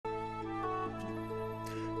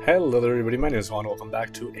Hello there everybody, my name is Juan. Welcome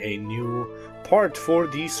back to a new part for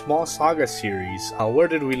the Small Saga series. Where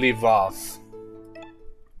did we leave off?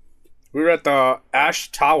 We were at the Ash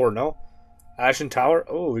Tower, no? Ashen Tower?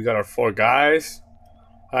 Oh, we got our 4 guys.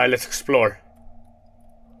 Alright, let's explore.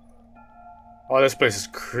 Oh, this place is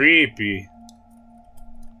creepy.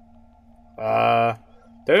 There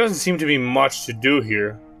doesn't seem to be much to do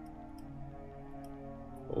here.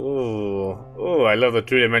 Oh, I love the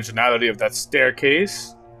 3-dimensionality of that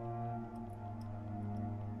staircase.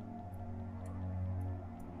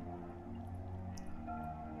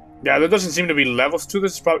 Yeah, there doesn't seem to be levels to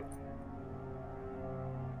this. Probably.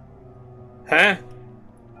 Huh?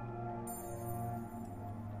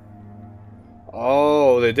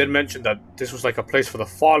 Oh, they did mention that this was like a place for the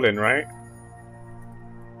fallen, right?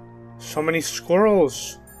 So many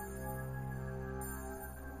squirrels.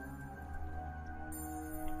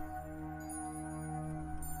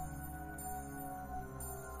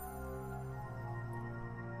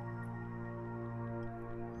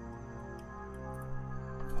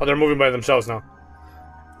 Oh, they're moving by themselves now.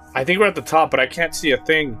 I think we're at the top, but I can't see a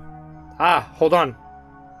thing. Ah, hold on.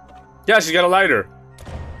 Yeah, she's got a lighter.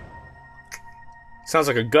 Sounds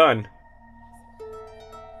like a gun.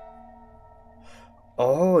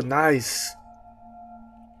 Oh, nice.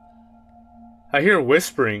 I hear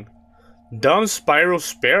whispering. Dumb spiral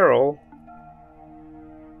sparrow.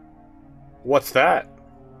 What's that?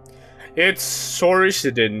 It's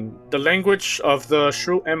Sorishidin, the language of the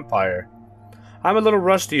Shrew Empire. I'm a little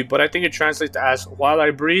rusty, but I think it translates as, while I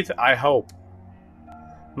breathe, I hope.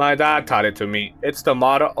 My dad taught it to me. It's the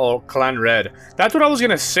motto of Clan Red. That's what I was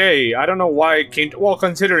gonna say. I don't know why it came to, well,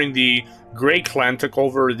 considering the Grey Clan took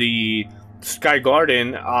over the Sky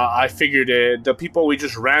Garden, I figured the people we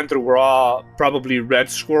just ran through were all probably red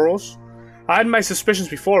squirrels. I had my suspicions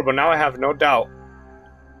before, but now I have no doubt.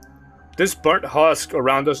 This burnt husk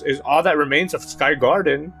around us is all that remains of Sky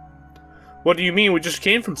Garden. What do you mean? We just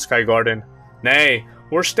came from Sky Garden. Nay,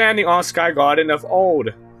 we're standing on Sky Garden of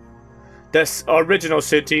old. This original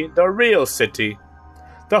city, the real city.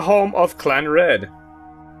 The home of Clan Red.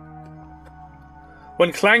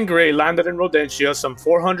 When Clan Grey landed in Rodentia some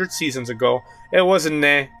 400 seasons ago, it wasn't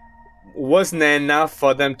enough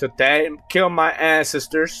for them to kill my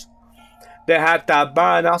ancestors. They had to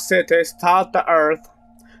burn our cities, tout the earth,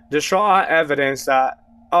 destroy our evidence that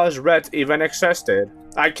us Reds even existed.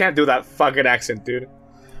 I can't do that fucking accent, dude.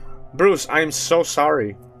 Bruce, I am so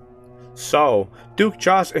sorry. So, Duke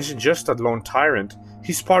Joss isn't just a lone tyrant.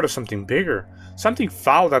 He's part of something bigger. Something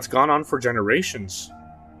foul that's gone on for generations.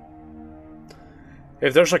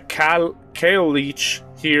 If there's a Kale Leech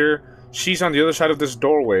here, she's on the other side of this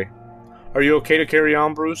doorway. Are you okay to carry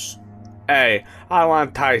on, Bruce? Hey, I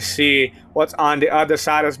want to see what's on the other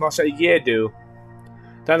side as much as you do.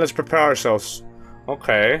 Then let's prepare ourselves.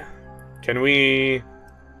 Okay. Can we...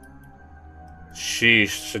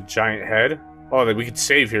 Sheesh, a giant head. Oh, that we could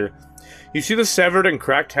save here. You see the severed and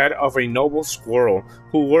cracked head of a noble squirrel.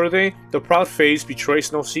 Who were they? The proud face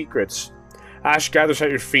betrays no secrets. Ash gathers at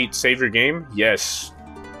your feet. Save your game? Yes.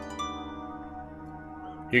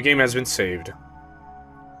 Your game has been saved.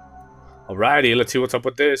 Alrighty, let's see what's up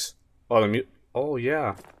with this. Oh, oh,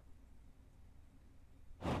 yeah.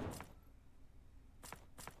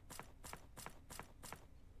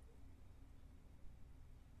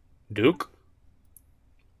 Duke?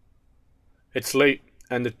 It's late,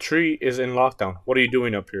 and the tree is in lockdown. What are you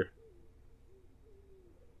doing up here?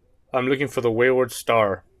 I'm looking for the wayward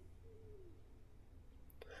star.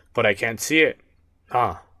 But I can't see it.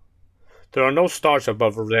 Ah. There are no stars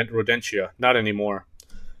above Rodentia. Not anymore.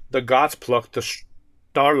 The gods plucked the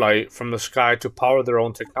starlight from the sky to power their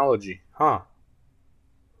own technology. Huh.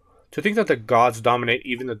 To think that the gods dominate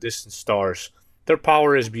even the distant stars. Their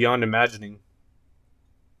power is beyond imagining.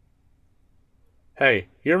 Hey,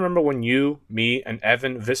 you remember when you, me, and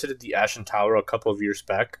Evan visited the Ashen Tower a couple of years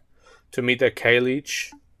back? To meet the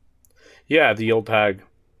K-Leech? Yeah, the old hag.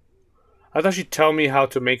 I thought she'd tell me how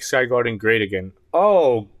to make Sky Garden great again.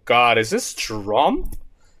 Oh god, is this Trump?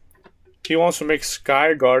 He wants to make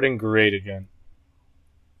Sky Garden great again.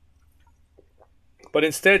 But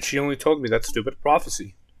instead, she only told me that stupid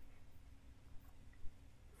prophecy.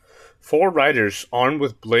 4 riders, armed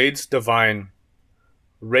with blades divine.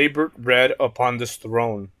 Raybert read upon this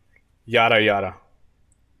throne. Yada yada.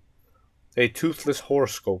 A toothless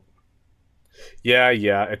horoscope. Yeah,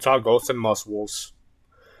 it's all ghosts and muswolves.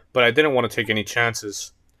 But I didn't want to take any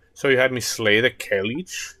chances. So you had me slay the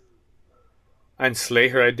K-Leech? And slay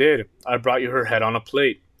her I did. I brought you her head on a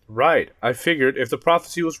plate. Right, I figured if the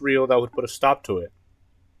prophecy was real, that would put a stop to it.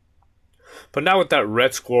 But now with that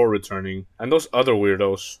red squirrel returning, and those other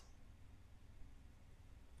weirdos.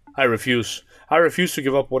 I refuse. I refuse to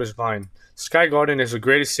give up what is mine. Sky Garden is the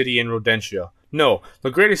greatest city in Rodentia. No,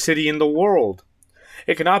 the greatest city in the world.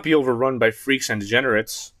 It cannot be overrun by freaks and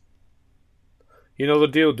degenerates. You know the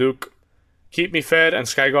deal, Duke. Keep me fed, and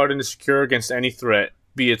Sky Garden is secure against any threat,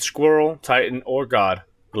 be it squirrel, titan, or god.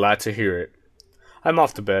 Glad to hear it. I'm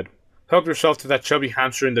off to bed. Help yourself to that chubby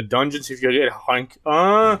hamster in the dungeons if you get hunk.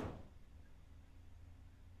 Don't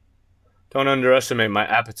underestimate my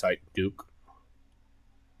appetite, Duke.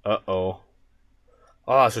 Uh-oh.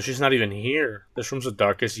 Ah, so she's not even here. This room's the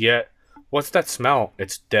darkest yet. What's that smell?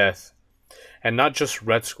 It's death. And not just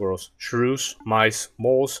red squirrels. Shrews, mice,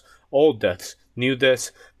 moles, old deaths, new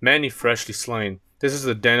deaths, many freshly slain. This is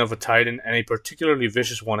the den of a titan, and a particularly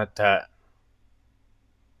vicious one at that.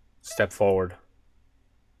 Step forward.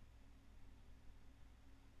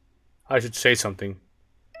 I should say something.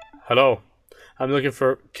 Hello. I'm looking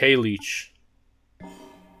for K-Leech.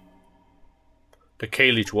 The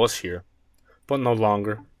K-Leech was here, but no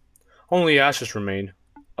longer. Only ashes remain.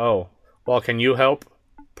 Oh, well, can you help?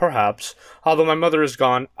 Perhaps. Although my mother is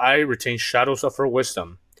gone, I retain shadows of her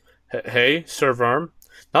wisdom. Hey, Sir Verm.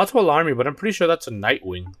 Not to alarm you, but I'm pretty sure that's a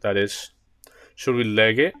Nightwing, that is. Should we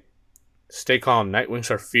leg it? Stay calm. Nightwings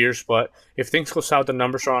are fierce, but if things go south, the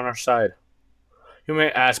numbers are on our side. You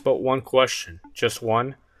may ask but one question. Just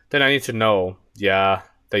one? Then I need to know. Yeah,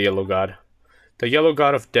 the Yellow God. The Yellow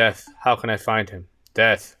God of Death. How can I find him?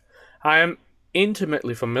 Death. I am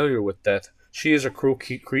intimately familiar with Death. She is a cruel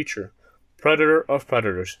creature. Predator of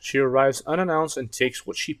predators. She arrives unannounced and takes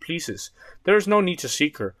what she pleases. There is no need to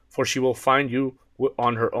seek her, for she will find you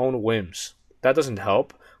on her own whims. That doesn't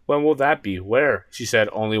help. When will that be? Where? She said,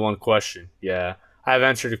 only one question. Yeah, I have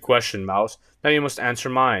answered your question, Mouse. Now you must answer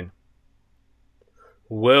mine.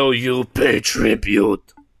 Will you pay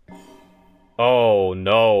tribute? Oh,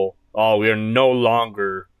 no. Oh, we are no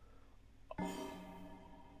longer...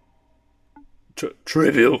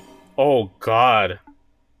 Tribute. Oh, God.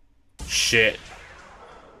 Shit.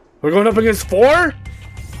 We're going up against 4?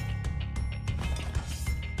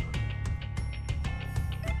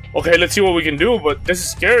 Okay, let's see what we can do, but this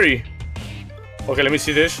is scary. Okay, let me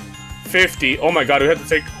see this. 50. Oh my god, we have to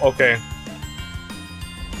take... Okay.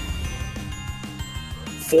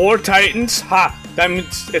 4 titans? Ha! That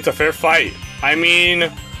means it's a fair fight. I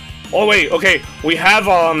mean... Oh wait, okay. We have,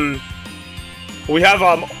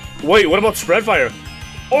 wait, what about spread fire?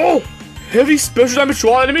 Oh! Heavy special damage to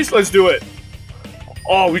all enemies? Let's do it.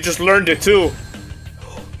 Oh, we just learned it too.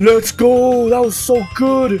 Let's go! That was so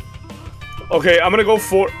good! Okay, I'm gonna go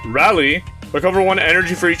for Rally. Recover 1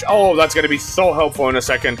 energy for each. Oh, that's gonna be so helpful in a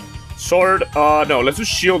second. Sword, no, let's do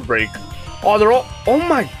Shield Break. Oh, they're all. Oh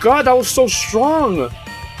my god, that was so strong.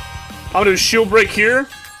 I'm gonna do Shield Break here.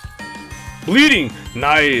 Bleeding.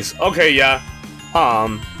 Nice. Okay, yeah.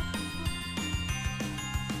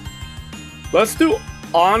 Let's do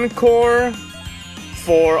Encore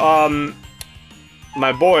for,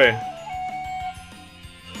 my boy.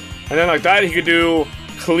 And then like that, he could do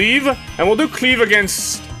Cleave, and we'll do Cleave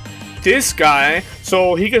against this guy,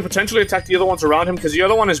 so he can potentially attack the other ones around him, because the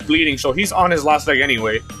other one is bleeding, so he's on his last leg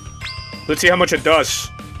anyway. Let's see how much it does.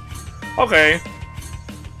 Okay.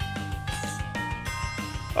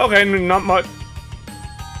 Okay, not much.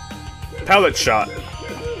 Pellet shot.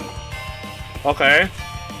 Okay.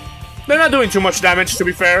 They're not doing too much damage, to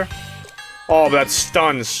be fair. Oh, that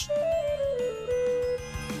stuns.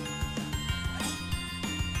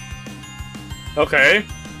 Okay.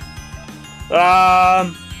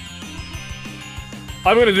 I'm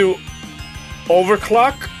gonna do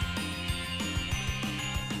Overclock.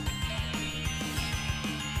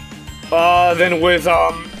 Then with,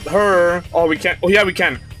 her... Oh, we can... Oh, yeah, we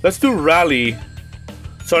can. Let's do Rally.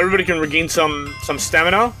 So everybody can regain some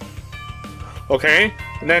stamina. Okay.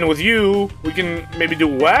 And then with you, we can maybe do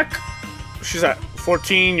Whack. She's at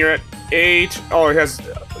 14, you're at 8. Oh, it has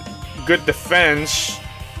good defense.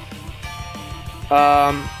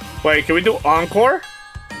 Wait, can we do Encore?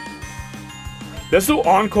 Let's do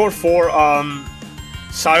Encore for,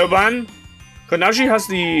 Sayoban. Cause now she has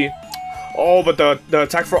the... Oh, but the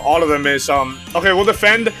attack for all of them is, Okay, we'll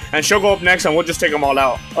defend, and she'll go up next, and we'll just take them all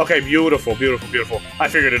out. Okay, beautiful, beautiful, beautiful. I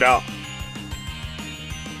figured it out.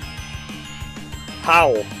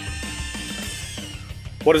 How?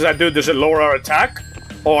 What does that do? Does it lower our attack?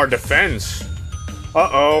 Or our defense?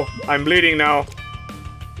 Uh-oh, I'm bleeding now.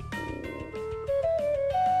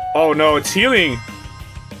 Oh no, it's healing.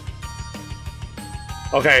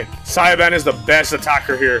 Okay, Sayaban is the best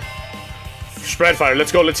attacker here. Spread fire,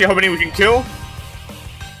 let's go. Let's see how many we can kill.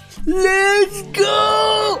 Let's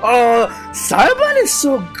go! Oh, Sayaban is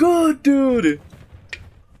so good, dude.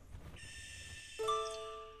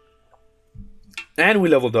 And we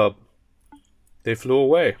leveled up. They flew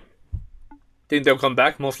away. Think they'll come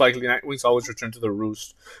back? Most likely, Nightwings always return to the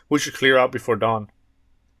roost. We should clear out before dawn.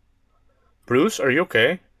 Bruce, are you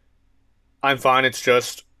okay? I'm fine, it's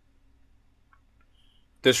just...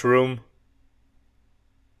 this room.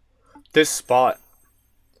 This spot.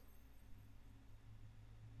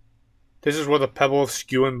 This is where the Pebble of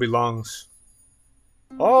Skewin belongs.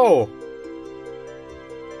 Oh!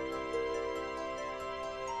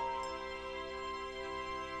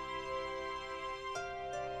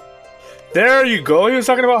 There you go. He was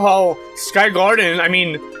talking about how Sky Garden,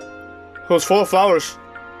 it was full of flowers.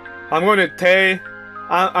 I'm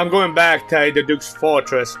going back to the Duke's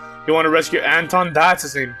fortress. You want to rescue Anton? That's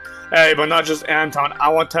his name. Hey, but not just Anton. I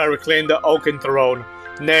want to reclaim the Oaken Throne.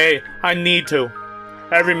 Nay, I need to.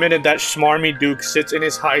 Every minute that smarmy Duke sits in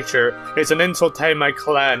his high chair, it's an insult to my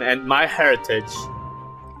clan and my heritage.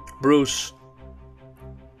 Bruce,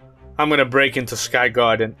 I'm gonna break into Sky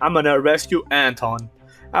Garden. I'm gonna rescue Anton.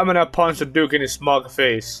 I'm gonna punch the Duke in his smug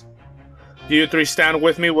face. Do you three stand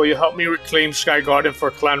with me? Will you help me reclaim Sky Garden for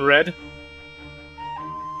Clan Red?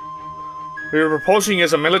 We are proposing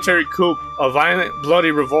as a military coup, a violent,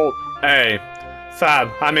 bloody revolt. Hey, Fab,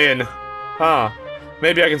 I'm in.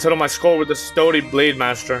 Maybe I can settle my score with the Stody Blade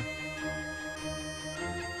Master.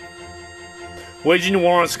 Waging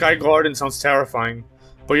war on Sky Garden sounds terrifying.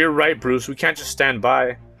 But you're right, Bruce, we can't just stand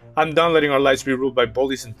by. I'm done letting our lives be ruled by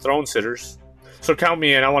bullies and throne sitters. So count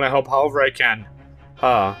me in, I want to help however I can.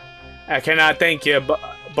 I cannot thank you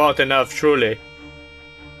both enough, truly.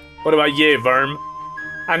 What about you, Verm?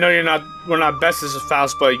 I know we're not bestest of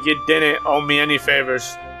pals, but you didn't owe me any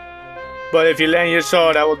favors. But if you lend your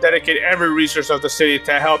sword, I will dedicate every resource of the city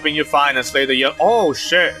to helping you find and slay the young. Oh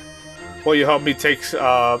shit! Will you help me take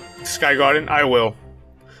Sky Garden? I will.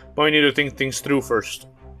 But we need to think things through first.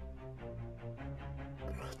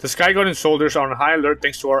 The Sky Garden soldiers are on high alert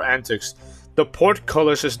thanks to our antics. The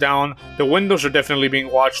portcullis is down, the windows are definitely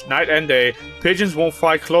being watched night and day, pigeons won't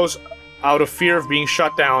fly close out of fear of being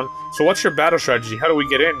shut down, so what's your battle strategy? How do we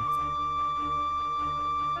get in?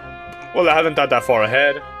 Well, I haven't thought that far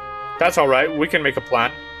ahead. That's alright, we can make a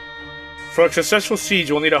plan. For a successful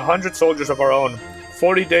siege, we'll need 100 soldiers of our own,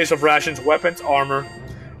 40 days of rations, weapons, armor.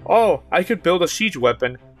 Oh, I could build a siege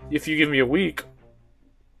weapon if you give me a week.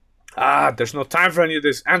 There's no time for any of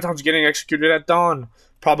this. Anton's getting executed at dawn.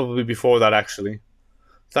 Probably before that, actually.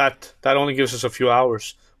 That only gives us a few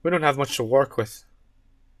hours. We don't have much to work with.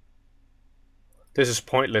 This is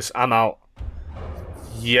pointless. I'm out.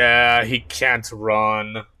 Yeah, he can't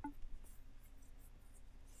run.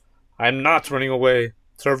 I'm not running away.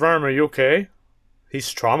 Sir Verm, are you okay?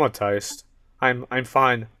 He's traumatized. I'm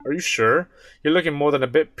fine. Are you sure? You're looking more than a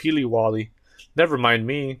bit peely-wally. Never mind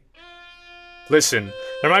me. Listen,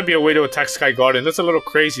 there might be a way to attack Sky Garden. That's a little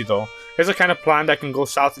crazy, though. It's a kind of plan that can go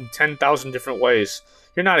south in 10,000 different ways.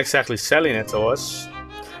 You're not exactly selling it to us.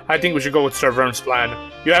 I think we should go with Sir Verm's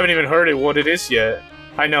plan. You haven't even heard what it is yet.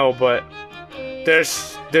 I know, but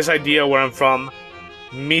there's this idea where I'm from,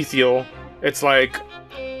 Methiel. It's like,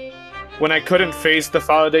 when I couldn't face the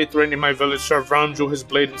Faladay threatening my village, Sir Verm drew his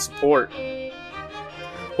blade in support.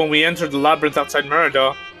 When we entered the labyrinth outside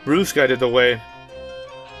Merida, Bruce guided the way.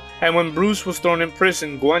 And when Bruce was thrown in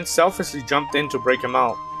prison, Gwen selflessly jumped in to break him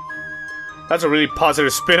out. That's a really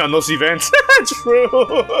positive spin on those events. True.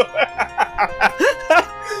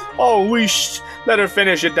 Oh, let her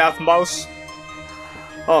finish it, daft mouse.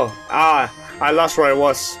 I lost where I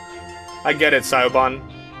was. I get it, Sayoban.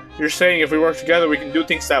 You're saying if we work together, we can do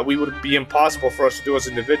things that would be impossible for us to do as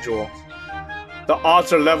individuals. The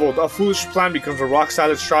odds are leveled. A foolish plan becomes a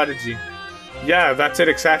rock-solid strategy. Yeah, that's it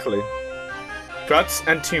exactly. Guts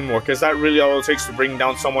and teamwork. Is that really all it takes to bring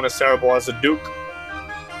down someone as terrible as the Duke?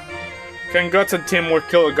 Can guts and teamwork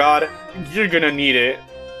kill a god? You're gonna need it.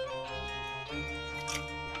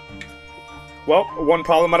 Well, one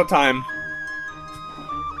problem at a time.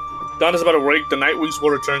 Dawn is about to break. The Nightwings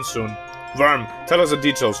will return soon. Verm, tell us the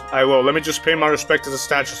details. I will. Let me just pay my respect to the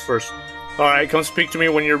statues first. Alright, come speak to me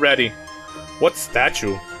when you're ready. What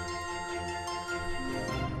statue?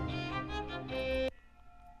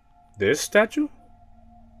 This statue?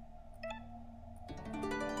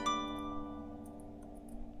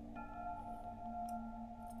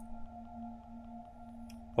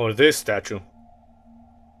 Or this statue?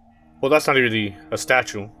 Well, that's not really a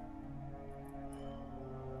statue.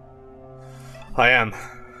 I am.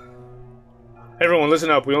 Everyone, listen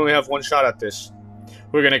up. We only have one shot at this.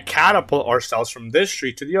 We're gonna catapult ourselves from this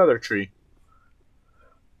tree to the other tree.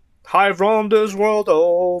 I've roamed this world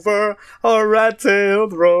over, a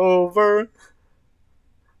rat-tailed rover.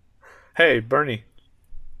 Hey, Bernie.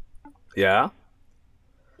 Yeah?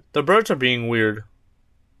 The birds are being weird.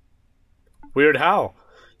 Weird how?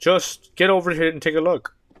 Just get over here and take a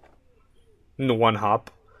look. In the one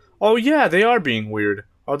hop. Oh yeah, they are being weird.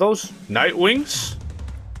 Are those night wings?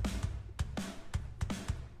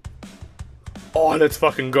 Oh, let's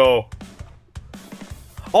fucking go.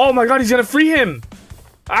 Oh my god, he's gonna free him!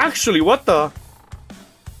 Actually, what the?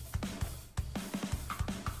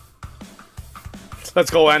 Let's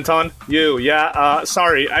go, Anton.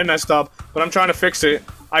 Sorry, I messed up, but I'm trying to fix it.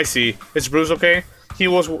 I see. Is Bruce okay? He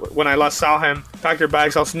was when I last saw him. Pack your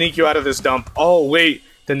bags, I'll sneak you out of this dump. Oh, wait.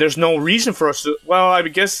 Then there's no reason for us to... Well, I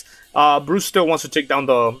guess Bruce still wants to take down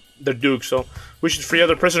the Duke, so we should free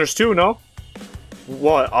other prisoners too, no?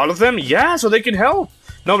 What, all of them? Yeah, so they can help.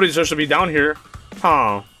 Nobody deserves to be down here.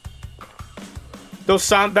 Huh.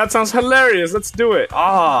 That sounds hilarious. Let's do it.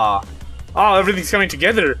 Oh, everything's coming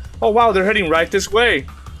together. Oh, wow, they're heading right this way.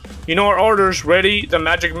 You know our orders. Ready the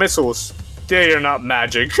magic missiles. They are not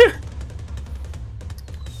magic.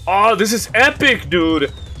 Oh, this is epic,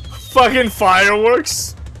 dude. Fucking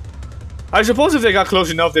fireworks. I suppose if they got close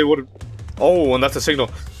enough, they would... Oh, and that's a signal.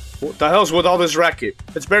 What the hell's with all this racket?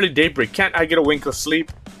 It's barely daybreak. Can't I get a wink of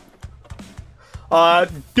sleep?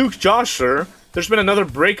 Duke Josh, sir. There's been another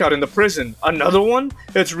breakout in the prison. Another one?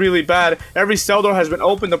 It's really bad. Every cell door has been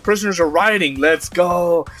opened. The prisoners are rioting. Let's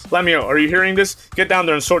go. Lemio, are you hearing this? Get down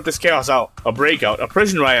there and sort this chaos out. A breakout. A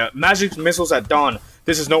prison riot. Magic missiles at dawn.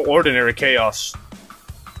 This is no ordinary chaos.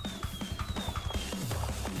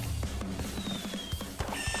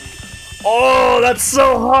 Oh, that's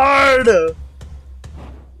so hard!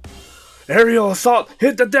 Aerial assault!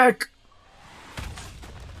 Hit the deck!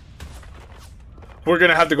 We're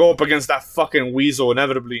gonna have to go up against that fucking weasel,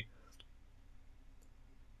 inevitably.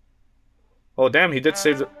 Oh, damn, he did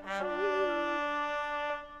save the...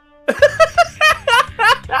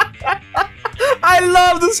 I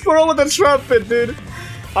love the squirrel with the trumpet, dude!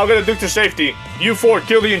 I'm gonna Duke to safety. You four,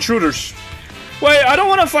 kill the intruders. Wait, I don't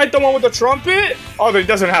want to fight the one with the trumpet? Oh, he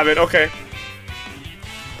doesn't have it, okay.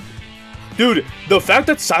 Dude, the fact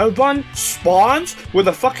that Saga spawns with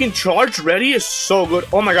a fucking charge ready is so good.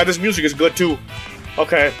 Oh my god, this music is good too.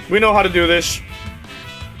 Okay, we know how to do this.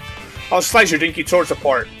 I'll slice your dinky swords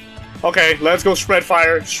apart. Okay, let's go spread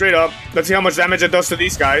fire, straight up. Let's see how much damage it does to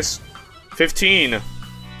these guys. 15.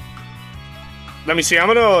 Let me see, I'm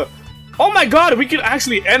gonna... Oh my god, we can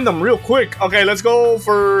actually end them real quick. Okay, let's go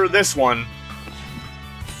for this one.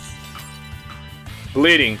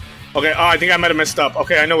 Bleeding. Okay, I think I might have messed up.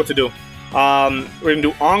 Okay, I know what to do. We're gonna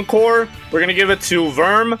do Encore. We're gonna give it to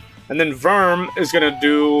Verm. And then Verm is gonna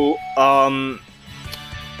do,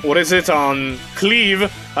 what is it? Cleave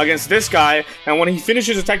against this guy. And when he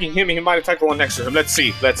finishes attacking him, he might attack the one next to him. Let's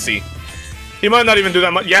see. Let's see. He might not even do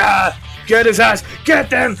that much. Yeah! Get his ass! Get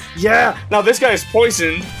them! Yeah! Now this guy is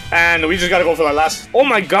poisoned. And we just gotta go for that last... Oh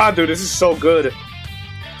my god, dude. This is so good.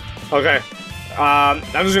 Okay. I'm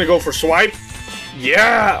just gonna go for Swipe.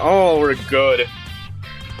 Yeah! Oh, we're good.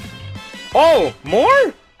 Oh,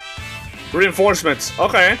 more? Reinforcements.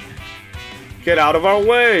 Okay. Get out of our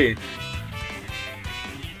way.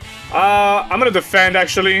 I'm gonna defend,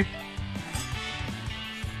 actually.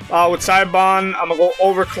 With Saibon, I'm gonna go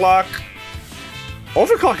Overclock.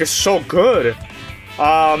 Overclock is so good.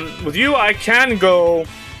 With you, I can go...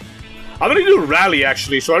 I'm gonna do Rally,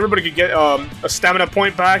 actually, so everybody can get a stamina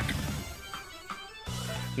point back.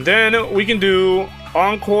 Then we can do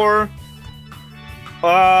Encore.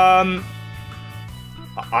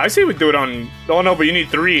 I say we do it on... Oh no, but you need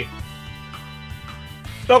 3.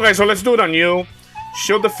 Okay, so let's do it on you.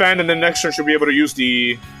 Shield defend, and then next turn should be able to use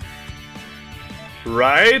the...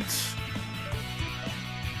 Right?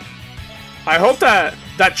 I hope that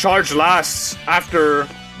that charge lasts after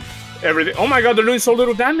everything. Oh my god, they're doing so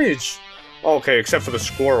little damage. Okay, except for the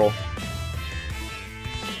squirrel.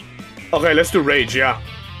 Okay, let's do Rage, yeah.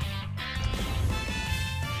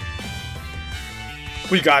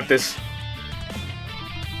 We got this.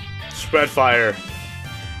 Spread fire.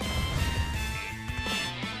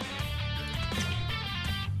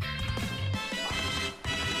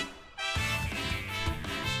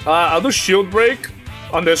 I'll do shield break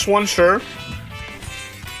on this one, sure.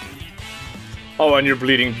 Oh, and you're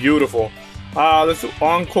bleeding. Beautiful. Let's do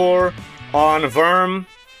Encore on Verm.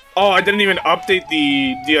 Oh, I didn't even update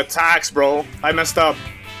the attacks, bro. I messed up.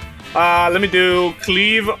 Let me do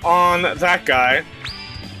Cleave on that guy.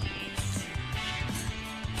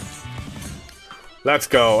 Let's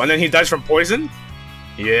go. And then he dies from poison?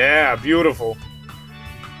 Yeah, beautiful.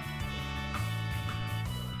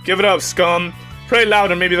 Give it up, scum. Pray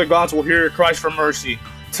loud and maybe the gods will hear your cries for mercy.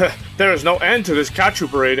 There is no end to this Kachu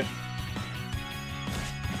parade.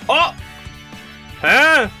 Oh!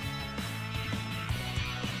 Huh?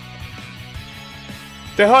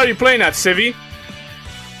 The hell are you playing at, Civvy?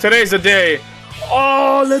 Today's the day.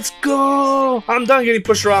 Oh, let's go! I'm done getting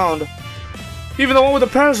pushed around. Even the one with the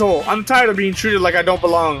parasol. I'm tired of being treated like I don't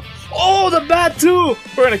belong. Oh, the bat too!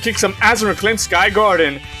 We're gonna kick some ass and reclaim Sky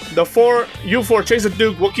Garden. You four chase the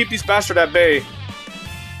Duke. We'll keep these bastards at bay.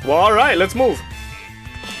 Well, alright, let's move.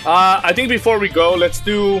 I think before we go, let's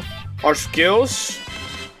do our skills.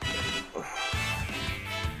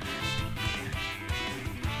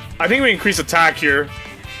 I think we increase attack here.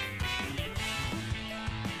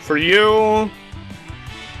 For you...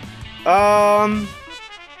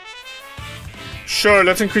 Sure,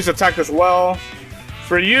 let's increase attack as well.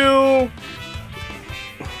 For you...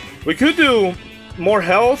 We could do more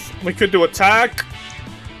health. We could do attack.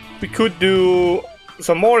 We could do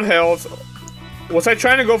some more health. Was I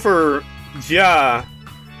trying to go for... Yeah.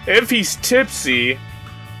 If he's tipsy...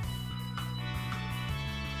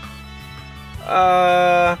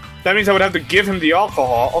 That means I would have to give him the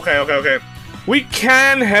alcohol. Okay. We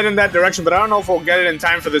can head in that direction, but I don't know if we'll get it in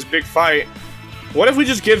time for this big fight. What if we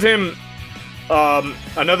just give him...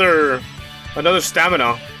 another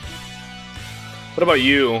stamina? What about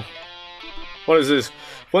you? What is this?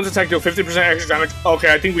 Once attack deal 50% extra damage.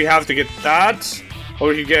 Okay, I think we have to get that. Or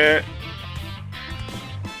we could get...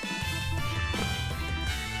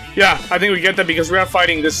 Yeah, I think we get that because we are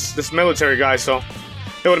fighting this military guy, so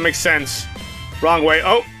it would make sense. Wrong way.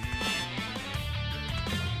 Oh.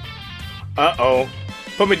 Uh-oh.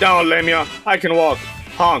 Put me down, Lamia. I can walk.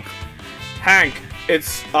 Honk. Hank.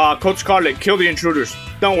 It's Coach Scarlet. Kill the intruders.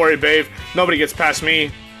 Don't worry, babe. Nobody gets past me.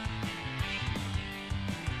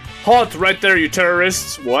 Halt right there, you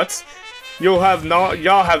terrorists. What? Y'all have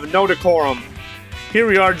no decorum. Here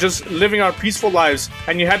we are just living our peaceful lives,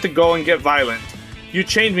 and you had to go and get violent. You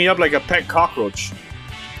chained me up like a pet cockroach.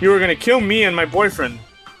 You were gonna kill me and my boyfriend.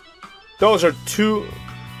 Those are two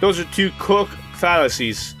cook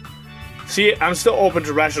fallacies. See, I'm still open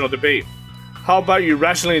to rational debate. How about you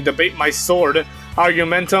rationally debate my sword?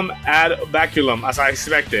 Argumentum ad baculum, as I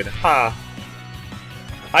expected. Huh.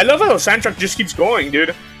 I love how the soundtrack just keeps going, dude.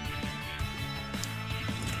 Is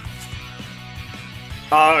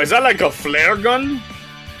that like a flare gun?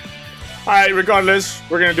 Alright, regardless,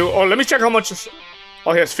 we're gonna do... Oh, let me check how much...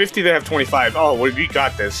 Oh, he has 50, they have 25. Oh, well, we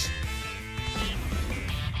got this.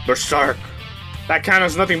 Berserk. That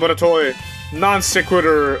cannon's nothing but a toy. Non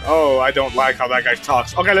sequitur. Oh, I don't like how that guy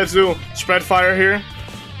talks. Okay, let's do spread fire here.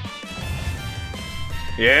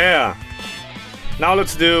 Yeah. Now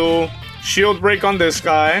let's do shield break on this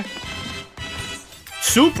guy.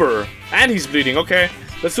 Super. And he's bleeding. Okay.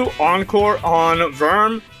 Let's do encore on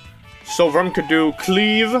Verm. So Verm could do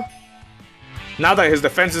cleave. Now that his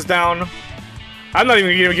defense is down. I'm not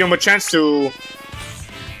even gonna give him a chance to...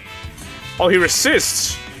 Oh, he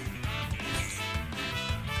resists.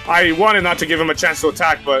 I wanted not to give him a chance to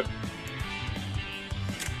attack, but...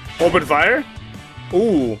 Open fire?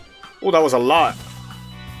 Ooh. Ooh, that was a lot.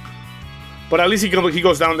 But at least he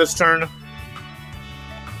goes down this turn.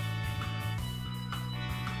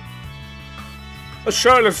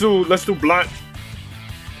 Sure, let's do blunt.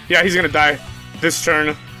 Yeah, he's gonna die this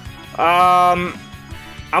turn. I'm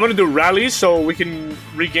gonna do rally so we can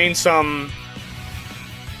regain some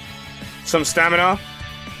stamina.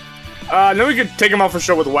 Then we could take him out for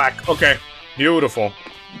sure with whack. Okay, beautiful.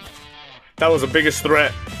 That was the biggest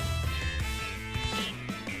threat.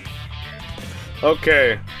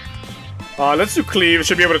 Okay. Let's do cleave.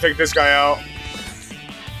 Should be able to take this guy out.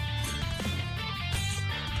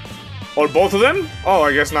 Or both of them? Oh,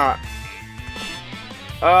 I guess not.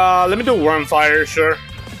 Let me do worm fire, sure.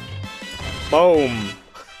 Boom.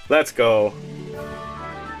 Let's go.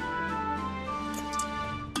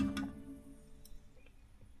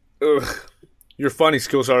 Ugh. Your funny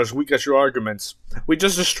skills are as weak as your arguments. We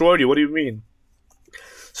just destroyed you. What do you mean?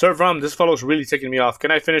 Sir Vrum, this fellow's really taking me off.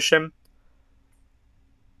 Can I finish him?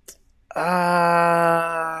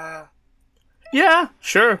 Yeah,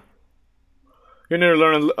 sure. You need to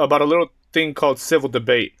learn about a little thing called civil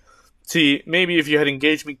debate. See, maybe if you had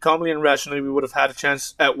engaged me calmly and rationally, we would have had a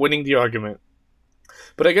chance at winning the argument.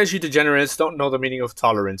 But I guess you degenerates don't know the meaning of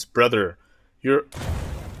tolerance. Brother, you're...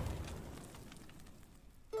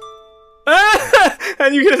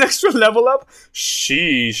 And you get an extra level up?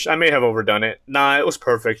 Sheesh, I may have overdone it. Nah, it was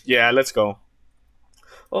perfect. Yeah, let's go.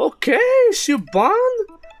 Okay, Shuban.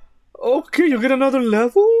 Okay, you get another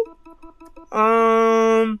level?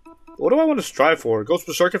 What do I want to strive for? Goes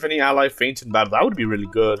berserk if any ally faints in battle. That would be really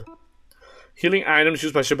good. Healing items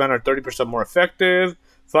used by Shaban are 30% more effective.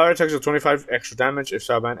 Fire attacks are 25 extra damage if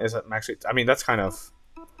Shaban is at max. I mean, that's kind of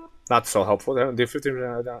not so helpful. They're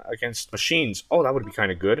 50% against machines. Oh, that would be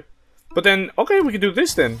kind of good. But then, okay, we can do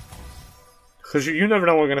this then. Because you never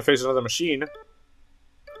know when we're going to face another machine.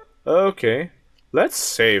 Okay. Let's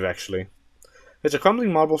save, actually. It's a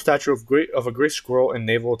crumbling marble statue of a great squirrel in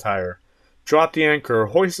naval attire. Drop the anchor,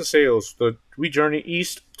 hoist the sails. We journey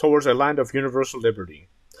east towards a land of universal liberty.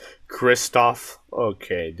 Kristoff.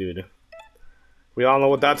 Okay, dude. We all know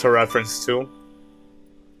what that's a reference to.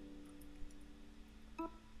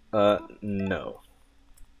 No.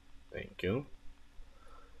 Thank you.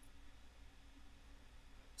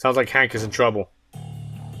 Sounds like Hank is in trouble.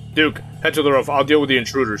 Duke, head to the roof. I'll deal with the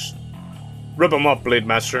intruders. Rip him up, Blade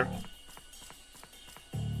Master.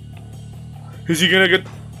 Is he gonna get...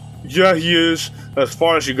 Yeah, he is. As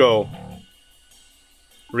far as you go.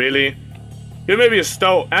 Really? You may be a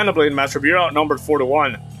stout and a Blade Master, but you're outnumbered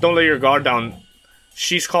 4-1. Don't lay your guard down.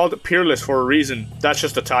 She's called Peerless for a reason. That's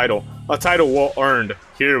just a title. A title well earned.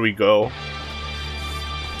 Here we go.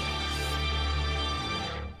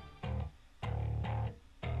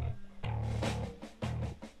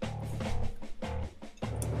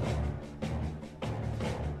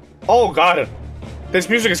 Oh god. This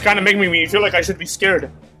music is kind of making me feel like I should be scared.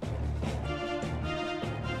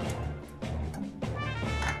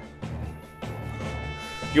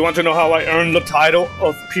 You want to know how I earned the title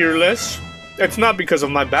of Peerless? It's not because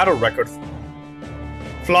of my battle record,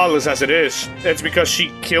 flawless as it is. It's because she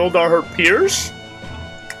killed all her peers?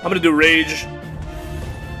 I'm gonna do Rage.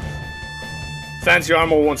 Fancy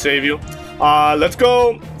armor won't save you. Let's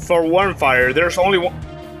go for Wormfire. There's only one...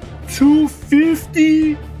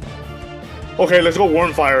 250? Okay, let's go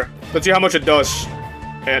Wormfire. Let's see how much it does.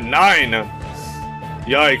 And 9.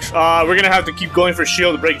 Yikes. We're gonna have to keep going for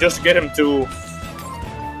shield break just to get him to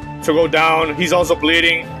go down. He's also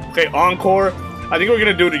bleeding. Okay, Encore. I think we're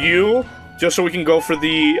gonna do to you just so we can go for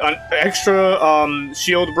the extra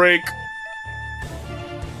shield break.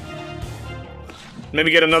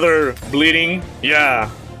 Maybe get another bleeding.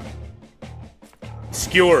 Yeah.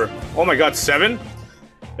 Skewer. Oh my god, 7?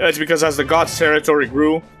 It's because as the gods' territory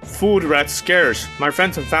grew, food rats scarce. My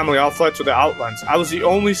friends and family all fled to the outlands. I was the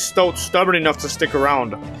only stoat stubborn enough to stick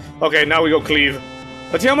around. Okay, now we go Cleave.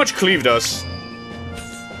 Let's see how much Cleave does.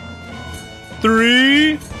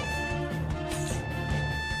 3.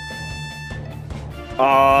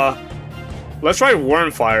 Let's try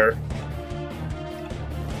Wormfire.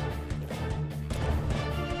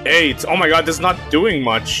 8. Oh my god, this is not doing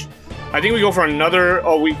much. I think we go for another...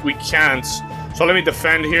 Oh, we can't. So let me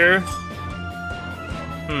defend here.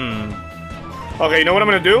 Okay, you know what I'm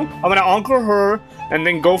gonna do? I'm gonna Encore her and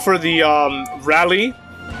then go for the rally.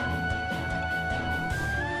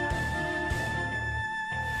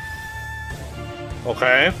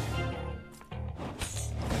 Okay.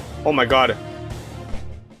 Oh my god.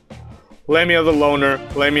 Lamia the Loner.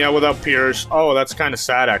 Lamia without peers. Oh, that's kind of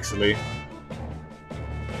sad, actually.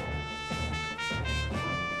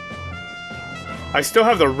 I still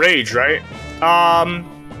have the Rage, right?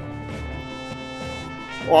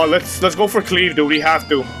 Well, let's go for Cleave, dude. We have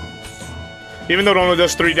to. Even though it only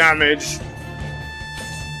does 3 damage.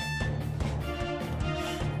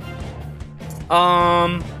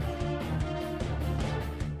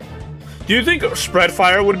 Do you think Spread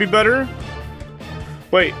Fire would be better?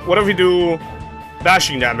 Wait, what if we do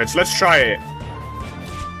bashing damage? Let's try it.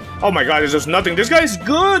 Oh my god, there's just nothing. This guy's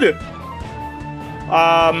good!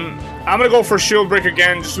 I'm gonna go for Shield Break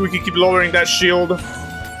again, just so we can keep lowering that shield.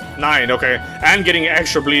 9, okay. And getting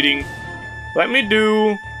extra bleeding. Let me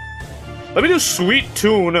do Sweet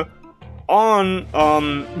Tune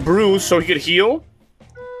on Bruce so he could heal.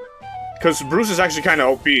 Because Bruce is actually kind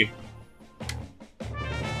of OP.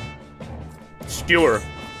 Skewer.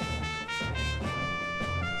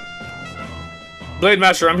 Blade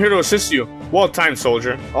Master, I'm here to assist you. Well timed,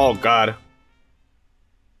 soldier. Oh god.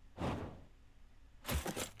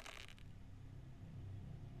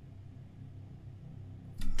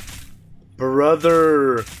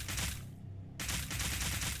 Brother.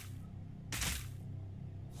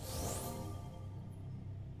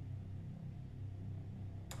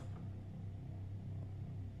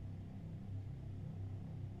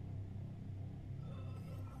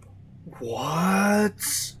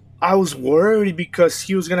 What? I was worried because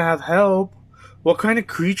he was gonna have help. What kind of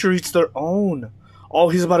creature eats their own? Oh,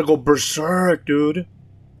 he's about to go berserk, dude.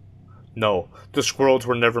 No, the squirrels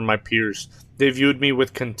were never my peers. They viewed me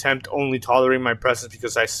with contempt, only tolerating my presence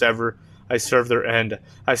because I serve their end.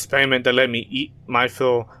 As payment, they let me eat my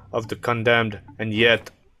fill of the condemned, and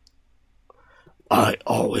yet I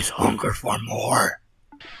always hunger for more.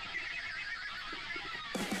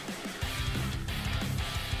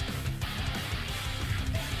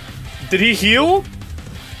 Did he heal?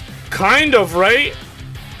 Kind of, right?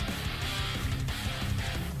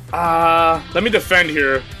 Let me defend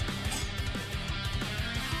here.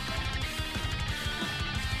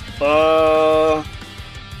 Uh,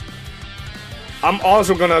 I'm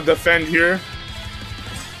also gonna defend here.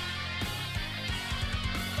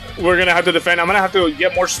 We're gonna have to defend. I'm gonna have to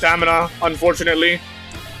get more stamina, unfortunately.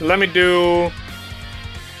 Let me do...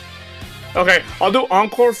 Okay, I'll do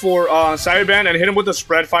Encore for Saga and hit him with the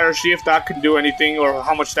Spread Fire, see if that can do anything or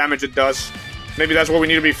how much damage it does. Maybe that's what we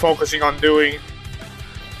need to be focusing on doing.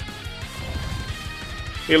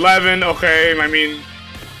 11, okay, I mean...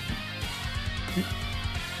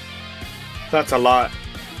 That's a lot.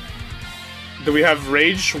 Do we have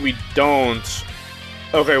Rage? We don't.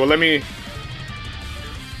 Okay, well let me...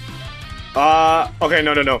 okay,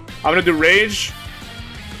 no. I'm gonna do Rage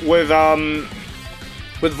with Worm.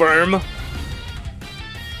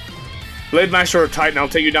 Blade Master or Titan, I'll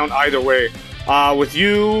take you down either way. With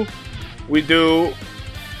you, we do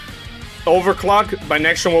Overclock. By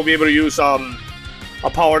next one, we'll be able to use a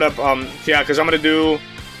powered up. Yeah, because I'm gonna do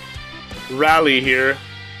Rally here.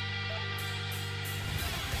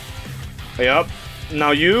 Yep.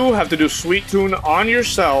 Now you have to do Sweet Tune on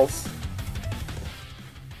yourself,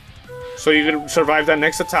 so you can survive that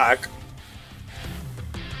next attack.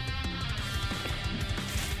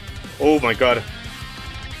 Oh my god.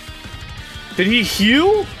 Did he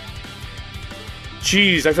heal?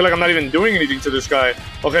 Jeez, I feel like I'm not even doing anything to this guy.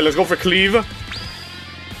 Okay, let's go for Cleave.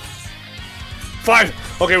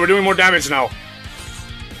 5! Okay, we're doing more damage now.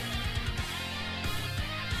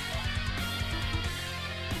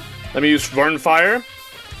 Let me use Burn Fire.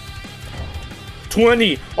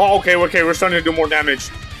 20! Oh, okay, we're starting to do more damage.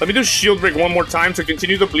 Let me do Shield Break one more time to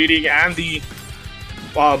continue the bleeding and the...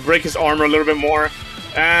 break his armor a little bit more.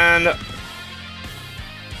 And...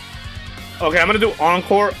 Okay, I'm gonna do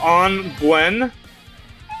Encore on Gwen.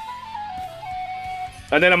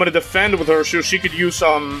 And then I'm gonna defend with her so she could use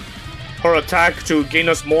her attack to gain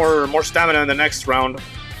us more stamina in the next round.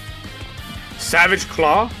 Savage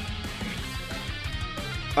Claw.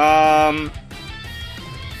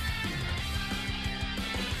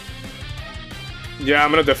 Yeah, I'm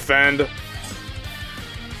gonna defend.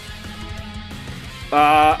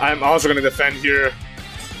 I'm also gonna defend here.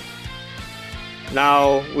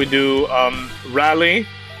 Now we do Rally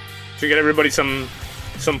to get everybody some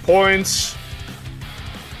points.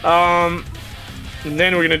 And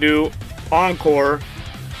then we're gonna do Encore.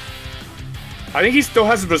 I think he still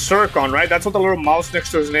has Berserk on, right? That's what the little mouse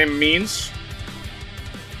next to his name means.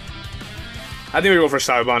 I think we go for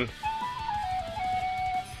Saiban.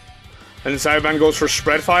 And Saiban goes for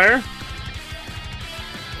Spread Fire.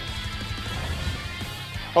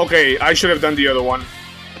 Okay, I should have done the other one.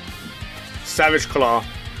 Savage Claw.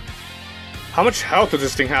 How much health does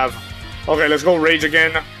this thing have? Okay, let's go Rage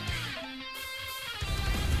again.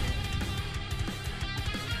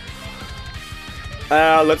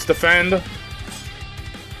 Let's defend. Then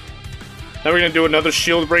we're gonna do another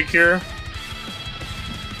Shield Break here.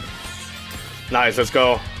 Nice, let's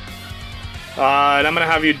go. And I'm gonna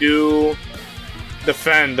have you do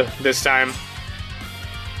defend this time.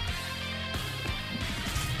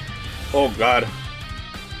 Oh god.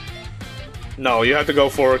 No, you have to go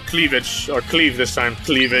for cleavage, or cleave this time.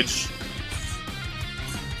 Cleavage.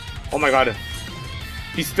 Oh my god.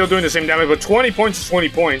 He's still doing the same damage, but 20 points is 20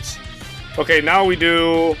 points. Okay, now we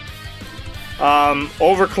do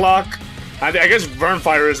Overclock. I guess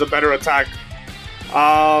Vernfire is a better attack.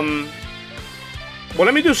 Well,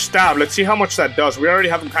 let me do Stab. Let's see how much that does. We already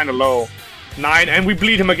have him kind of low. 9, and we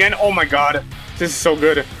bleed him again. Oh my god. This is so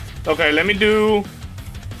good. Okay, let me do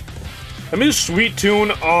Sweet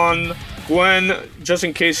Tune on Gwen, just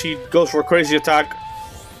in case he goes for a crazy attack.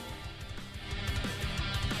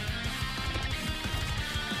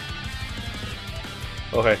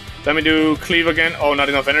 Okay, let me do Cleave again. Oh, not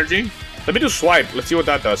enough energy. Let me do Swipe. Let's see what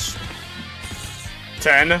that does.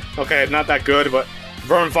 10. Okay, not that good, but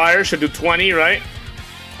Vernfire should do 20, right?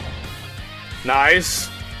 Nice.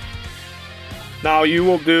 Now you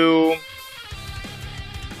will do...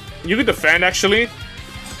 You can defend, actually.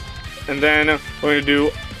 And then we're going to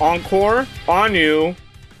do Encore on you.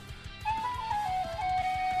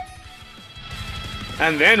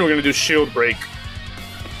 And then we're going to do Shield Break.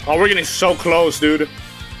 Oh, we're getting so close, dude.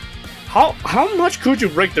 How much could you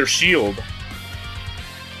break their shield?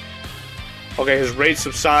 Okay, his rate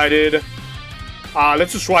subsided.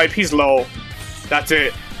 Let's just swipe. He's low. That's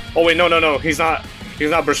it. Oh wait, no. He's not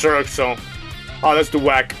Berserk, so... Oh, let's do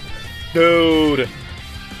Whack. Dude.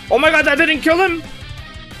 Oh my god, that didn't kill him?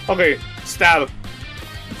 Okay, Stab.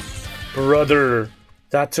 Brother.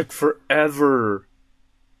 That took forever.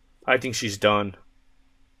 I think she's done.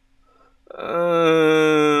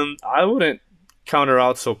 I wouldn't count her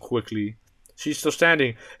out so quickly. She's still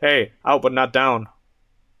standing. Hey, out but not down.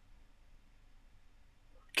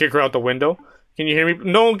 kick her out the window. Can you hear me?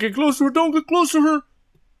 No, get close to her. Don't get close to her.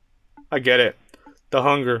 I get it. The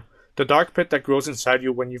hunger. The dark pit that grows inside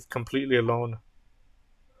you when you're completely alone.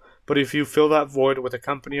 But if you fill that void with a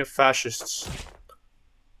company of fascists,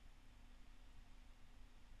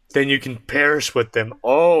 then you can perish with them.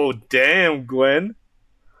 Oh, damn, Gwen.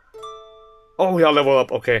 Oh, we all level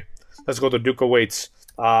up. Okay. Let's go to Duke awaits.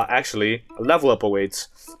 Actually, level up awaits.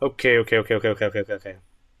 Okay. What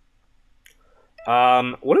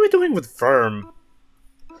are we doing with Firm?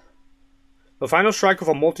 The final strike of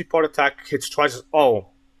a multi-part attack hits twice as... Oh.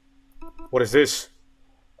 What is this?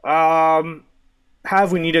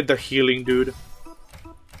 Have we needed the healing, dude?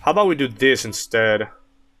 How about we do this instead?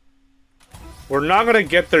 We're not gonna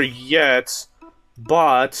get there yet,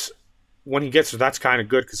 but when he gets there, that's kind of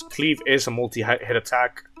good, because Cleave is a multi-hit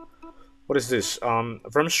attack. What is this?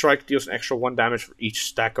 Firm Strike deals an extra 1 damage for each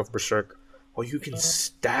stack of Berserk. Oh, you can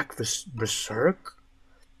stack this Berserk?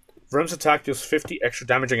 Verm's attack deals 50 extra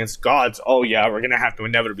damage against gods. Oh yeah, we're gonna have to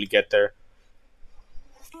inevitably get there.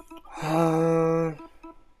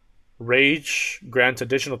 Rage grants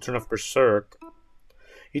additional turn of Berserk.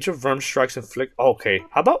 Each of Verm's strikes inflict... Okay,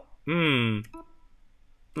 how about...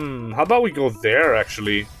 How about we go there,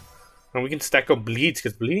 actually? And we can stack up Bleeds,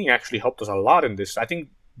 because Bleeding actually helped us a lot in this. I think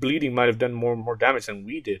Bleeding might have done more damage than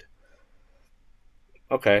we did.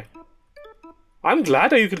 Okay. I'm glad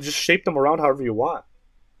that you could just shape them around however you want.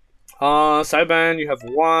 Saiban, you have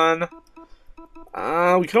 1.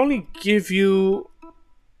 We can only give you...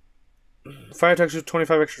 Fire attacks with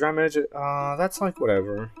 25 extra damage. That's like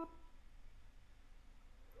whatever.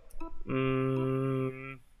 Let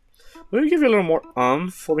me give you a little more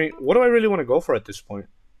for me. What do I really want to go for at this point?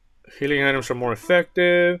 Healing items are more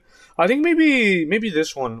effective. I think maybe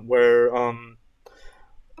this one where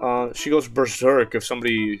she goes berserk if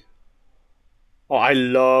somebody... Oh, I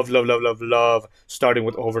love starting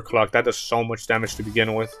with Overclock. That does so much damage to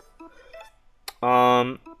begin with.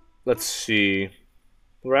 Let's see.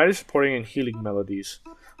 Variety supporting and healing melodies.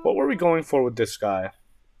 What were we going for with this guy?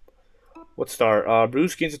 What's star?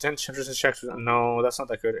 Bruce gains attention and checks. No, that's not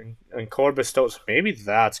that good. And Core bestows. Maybe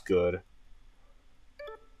that's good.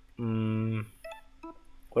 What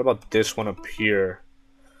about this one up here?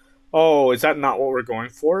 Oh, is that not what we're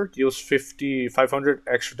going for? Deals 500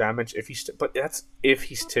 extra damage if he's... But that's if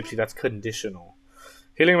he's tipsy. That's conditional.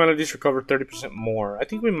 Healing melodies recover 30% more. I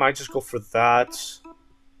think we might just go for that.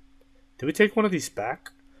 Did we take one of these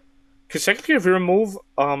back? Because technically, if we remove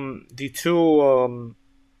the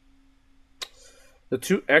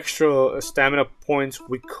two extra stamina points,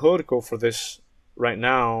 we could go for this right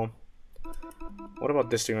now. What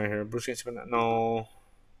about this thing right here? Bruce gains... No.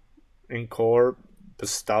 Encore.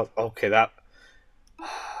 Bestow... Okay, that...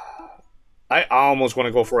 I almost want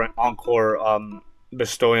to go for an Encore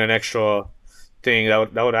bestowing an extra thing.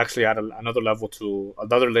 That would actually add another level to...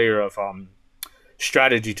 Another layer of...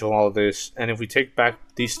 strategy to all of this. And if we take back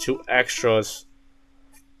these 2 extras,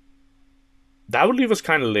 that would leave us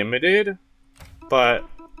kind of limited, but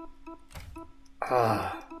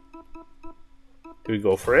do we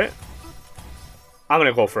go for it? I'm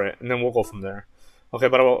gonna go for it, and then we'll go from there. Okay,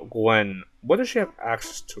 but about Gwen, what does she have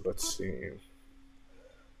access to? Let's see.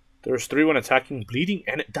 There's 3 when attacking, bleeding,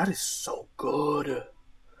 and that is so good.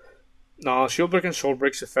 No, shield break and soul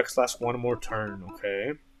breaks effects last 1 more turn.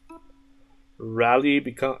 Okay. Rally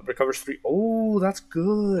recovers 3. Oh, that's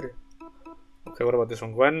good. Okay, what about this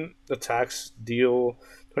one? Gwen attacks deal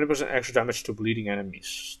 20% extra damage to bleeding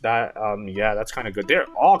enemies. That yeah, that's kind of good. They're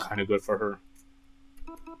all kind of good for her.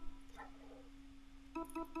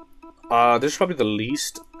 This is probably the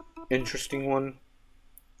least interesting one.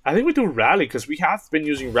 I think we do Rally because we have been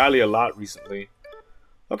using Rally a lot recently.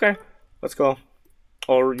 Okay, let's go.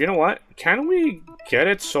 Or you know what? Can we get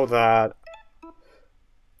it so that...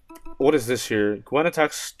 What is this here? Gwen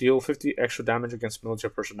attacks deal 50 extra damage against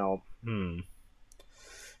military personnel.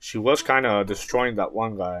 She was kind of destroying that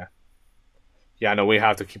one guy. Yeah, no, we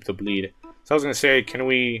have to keep the bleed. So I was going to say, can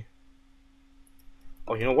we...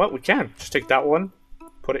 Oh, you know what? We can. Just take that one.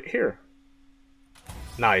 Put it here.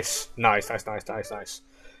 Nice.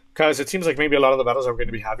 Because it seems like maybe a lot of the battles that we're going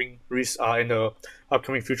to be having in the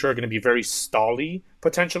upcoming future are going to be very stally,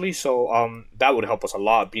 potentially. So that would help us a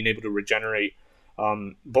lot, being able to regenerate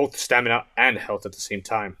both stamina and health at the same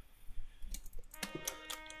time.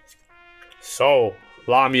 So,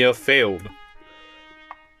 Lamia failed.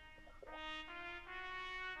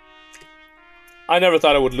 I never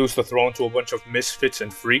thought I would lose the throne to a bunch of misfits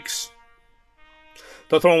and freaks.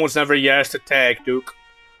 The throne was never yours to take, Duke.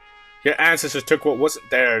 Your ancestors took what wasn't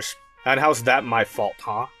theirs. And how's that my fault,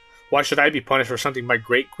 huh? Why should I be punished for something my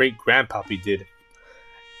great-great-grandpappy did?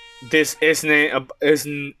 This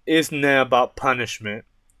isn't about punishment.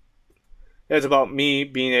 It's about me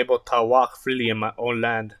being able to walk freely in my own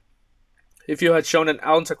land. If you had shown an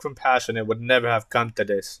ounce of compassion, it would never have come to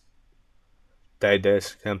this.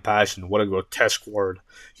 This compassion, what a grotesque word.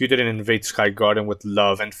 You didn't invade Sky Garden with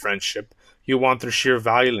love and friendship. You want their sheer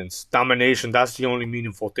violence. Domination, that's the only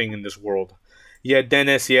meaningful thing in this world. Yet then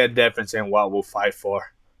I see a difference in what we'll fight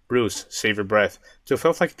for. Bruce, save your breath. To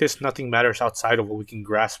feel like this, nothing matters outside of what we can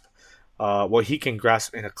grasp, what he can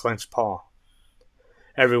grasp in a clenched paw.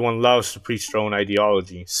 Everyone loves to preach their own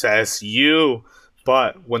ideology, says you.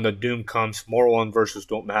 But when the doom comes, moral inversions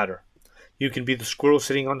don't matter. You can be the squirrel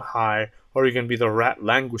sitting on high, or you can be the rat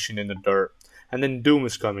languishing in the dirt. And then doom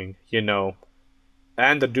is coming, you know.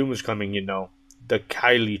 And the doom is coming, you know. The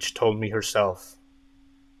Kai Leech told me herself.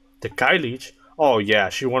 The Kai Leech? Oh yeah,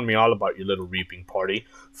 she warned me all about your little reaping party.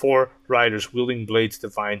 4 riders wielding blades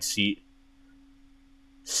divine seat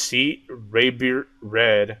rapier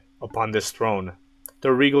red upon this throne.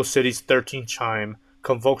 The regal city's 13th chime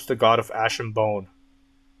convokes the god of ash and bone.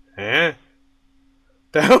 Eh?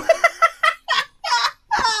 The hell?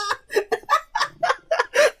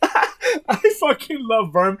 I fucking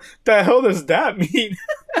love Verm. The hell does that mean?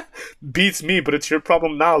 Beats me, but it's your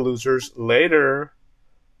problem now, losers. Later.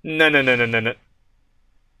 No.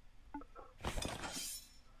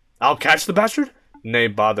 I'll catch the bastard? Nay,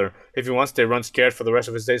 bother. If he wants to run scared for the rest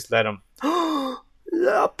of his days, let him.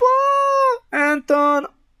 Lapa! Anton!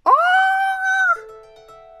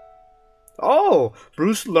 Oh!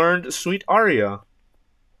 Bruce learned Sweet Aria.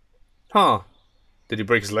 Huh. Did he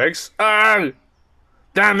break his legs? Ah!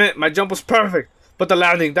 Damn it, my jump was perfect. But the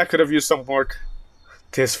landing, that could have used some work.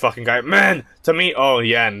 This fucking guy. Man! To me, oh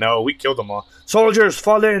yeah, no, we killed them all. Soldiers,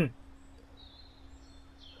 fall in!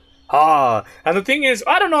 Ah, and the thing is,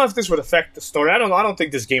 I don't know if this would affect the story. I don't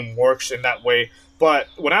think this game works in that way. But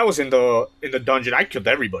when I was in the dungeon, I killed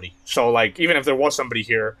everybody. So like, even if there was somebody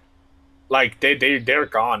here, like they're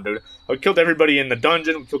gone, dude. I killed everybody in the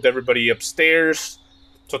dungeon. We killed everybody upstairs.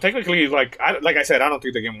 So technically, like I said, I don't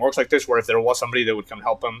think the game works like this. Where if there was somebody that would come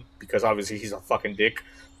help him, because obviously he's a fucking dick.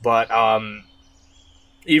 But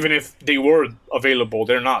even if they were available,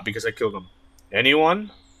 they're not because I killed them.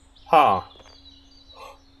 Anyone? Huh.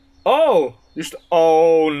 Oh!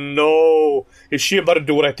 Oh no! Is she about to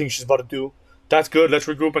do what I think she's about to do? That's good, let's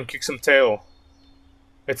regroup and kick some tail.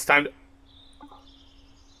 It's time to...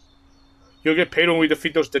 You'll get paid when we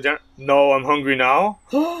defeat those degener... No, I'm hungry now.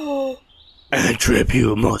 And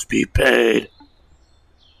tribute must be paid.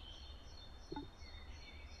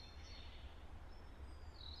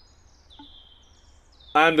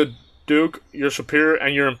 I'm the Duke, your superior,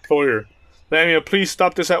 and your employer. Lamia, please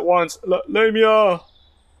stop this at once. Lamia!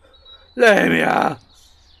 Lamia!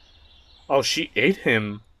 Oh, she ate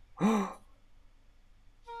him.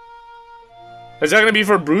 Is that gonna be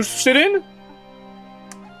for Bruce to sit in?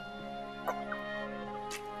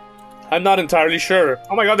 I'm not entirely sure.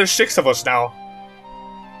 Oh my god, there's 6 of us now.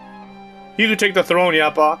 You can take the throne,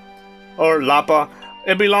 Yappa. Or Lapa.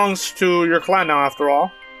 It belongs to your clan now, after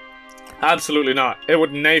all. Absolutely not. It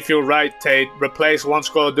would nay feel right to replace one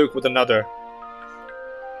Squirrel Duke with another.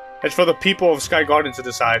 It's for the people of Sky Garden to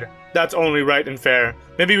decide. That's only right and fair.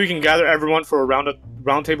 Maybe we can gather everyone for a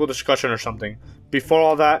round table discussion or something. Before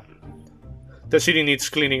all that, the city needs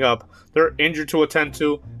cleaning up. They're injured to attend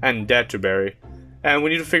to and dead to bury. And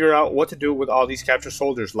we need to figure out what to do with all these captured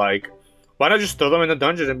soldiers. Like, why not just throw them in the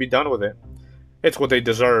dungeon and be done with it? It's what they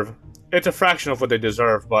deserve. It's a fraction of what they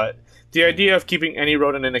deserve, but the idea of keeping any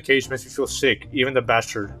rodent in a cage makes me feel sick, even the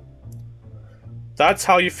bastard. That's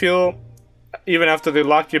how you feel even after they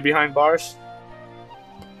locked you behind bars?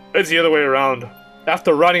 It's the other way around.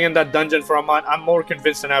 After running in that dungeon for a month, I'm more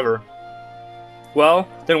convinced than ever. Well,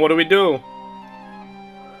 then what do we do?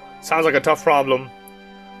 Sounds like a tough problem.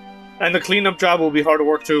 And the cleanup job will be hard to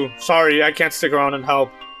work too. Sorry, I can't stick around and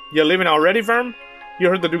help. You leaving already, Verm? You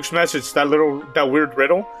heard the Duke's message, that weird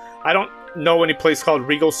riddle? I don't know any place called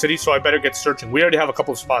Regal City, so I better get searching. We already have a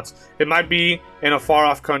couple of spots. It might be in a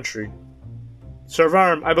far-off country. Sir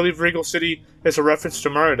Verm, I believe Regal City is a reference to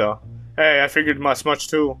Merida. Hey, I figured as much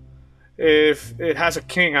too. If it has a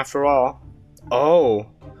king after all. Oh.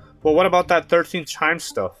 Well, what about that 13th chime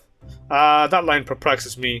stuff? That line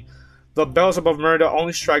perplexes me. The bells above Merida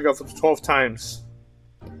only strike up for 12 times.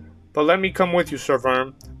 But let me come with you, Sir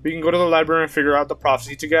Verm. We can go to the library and figure out the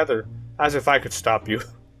prophecy together. As if I could stop you.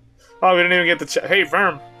 Oh, we didn't even get the Hey,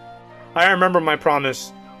 Verm. I remember my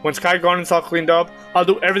promise. When Sky Garden's all cleaned up, I'll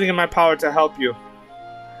do everything in my power to help you.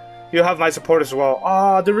 You'll have my support as well.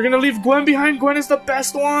 Ah, they were gonna leave Gwen behind. Gwen is the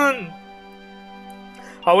best one.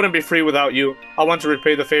 I wouldn't be free without you. I want to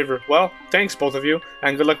repay the favor. Well, thanks both of you,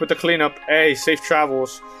 and good luck with the cleanup. Hey, safe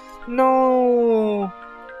travels. No!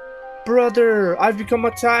 Brother, I've become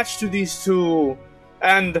attached to these two.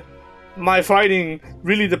 And my fighting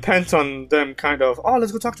really depends on them, kind of. Oh,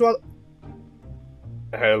 let's go talk to all...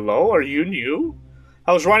 Hello, are you new?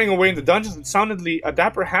 I was running away in the dungeons and soundedly a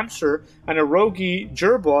dapper hamster and a roguey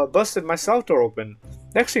gerbil busted my cell door open.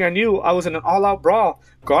 Next thing I knew, I was in an all-out brawl.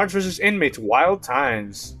 Guards versus inmates, wild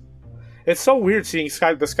times. It's so weird seeing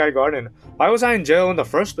the Sky Garden. Why was I in jail in the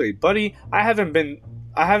first place? Buddy, I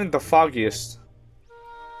haven't the foggiest.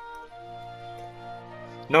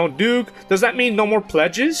 No Duke? Does that mean no more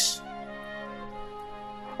pledges?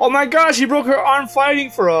 Oh my gosh, she broke her arm fighting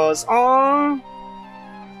for us. Aww.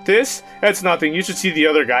 This? That's nothing. You should see the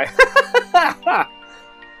other guy.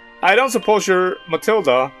 I don't suppose you're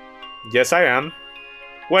Matilda. Yes, I am.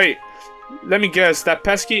 Wait, let me guess. That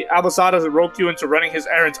pesky Abasada roped you into running his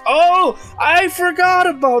errands. Oh, I forgot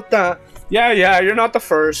about that. Yeah, you're not the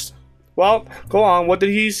first. Well, go on. What did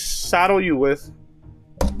he saddle you with?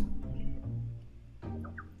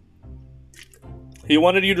 He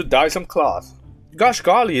wanted you to dye some cloth. Gosh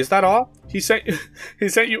golly, is that all? He sent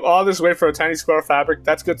you all this way for a tiny square of fabric.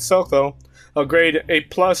 That's good silk, though. A grade A+,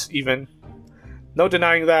 even. No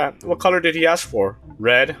denying that. What color did he ask for?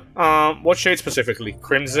 Red. What shade specifically?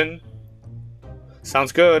 Crimson?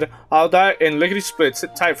 Sounds good. I'll dye in lickety-split.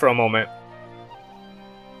 Sit tight for a moment.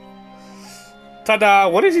 Ta-da!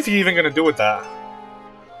 What is he even gonna do with that?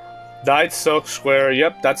 Dyed silk square.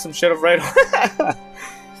 Yep, that's some shit of red.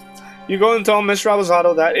 You go and tell Mr.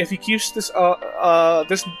 Abasado that if he keeps this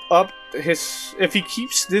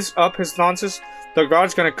up his nonsense, the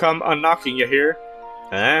guard's gonna come a-knocking, you hear?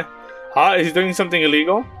 Eh? Huh? Is he doing something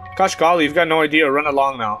illegal? Gosh golly, you've got no idea. Run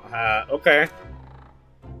along now. Okay.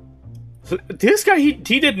 So, this guy, he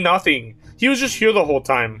did nothing. He was just here the whole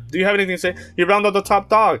time. Do you have anything to say? You round up the top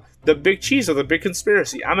dog. The big cheese of the big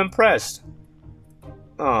conspiracy. I'm impressed.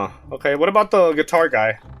 Oh, okay. What about the guitar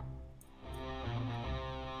guy?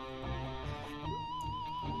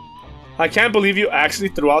 I can't believe you actually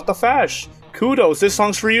threw out the fash. Kudos, this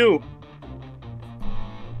song's for you.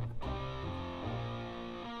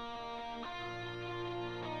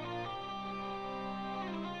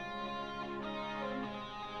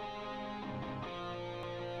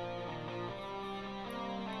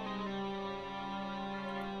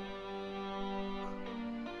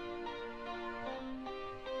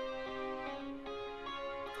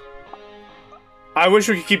 I wish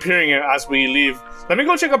we could keep hearing it as we leave. Let me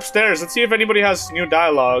go check upstairs. Let's see if anybody has new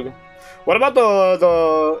dialogue. What about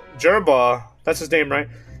the Jerba? That's his name, right?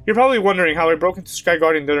 You're probably wondering how I broke into Sky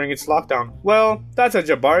Garden during its lockdown. Well, that's a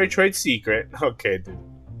Jabari trade secret. Okay, dude.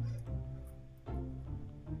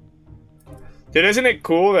 Dude, isn't it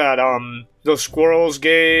cool that the squirrel's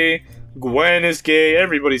gay, Gwen is gay,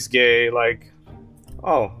 everybody's gay? Like,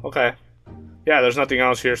 oh, okay. Yeah, there's nothing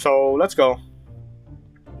else here, so let's go.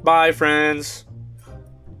 Bye, friends.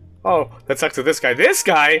 Oh, let's talk to this guy. This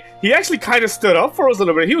guy, he actually kind of stood up for us a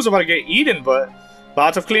little bit. He was about to get eaten, but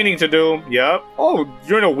lots of cleaning to do. Yep. Oh,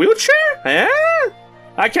 you're in a wheelchair? Eh?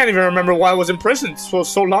 I can't even remember why I was in prison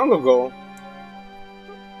so long ago.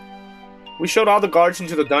 We showed all the guards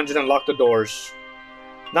into the dungeon and locked the doors.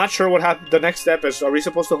 Not sure what happened. The next step is, are we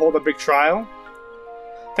supposed to hold a big trial?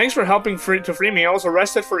 Thanks for helping to free me. I was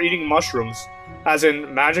arrested for eating mushrooms. As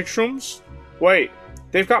in magic shrooms? Wait,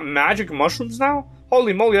 they've got magic mushrooms now?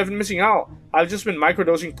 Holy moly, I've been missing out. I've just been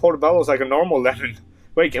microdosing portobellos like a normal lemon.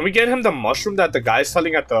 Wait, can we get him the mushroom that the guy's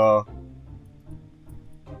selling at the...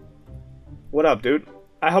 What up, dude?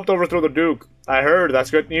 I helped overthrow the Duke. I heard, that's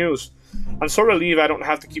good news. I'm so relieved I don't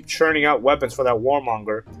have to keep churning out weapons for that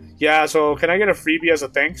warmonger. Yeah, so can I get a freebie as a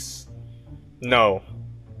thanks? No.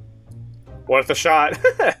 Worth a shot.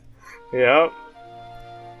 Yep.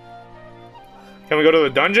 Can we go to the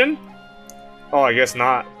dungeon? Oh, I guess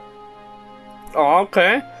not. Oh,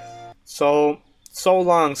 okay. So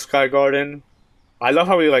long, Sky Garden. I love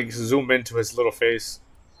how we like zoom into his little face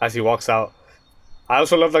as he walks out. I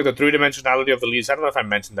also love like the three-dimensionality of the leaves. I don't know if I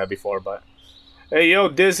mentioned that before, but hey, yo,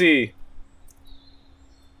 Dizzy.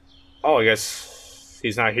 Oh, I guess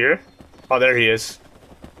he's not here. Oh, there he is.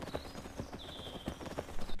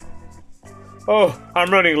 Oh, I'm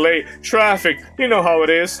running late. Traffic. You know how it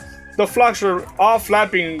is. The flocks are all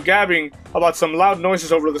flapping and gabbing about some loud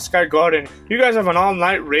noises over the Sky Garden. You guys have an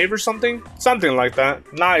all-night rave or something? Something like that.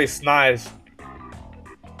 Nice, nice.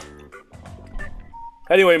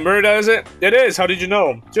 Anyway, Murda, is it? It is. How did you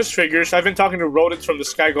know? Just figures. I've been talking to rodents from the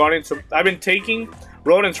Sky Garden to... I've been taking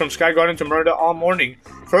rodents from Sky Garden to Murda all morning.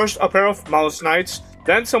 First a pair of mouse knights,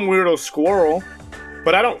 then some weirdo squirrel.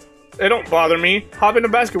 But I don't... It don't bother me. Hop in the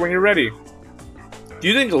basket when you're ready. Do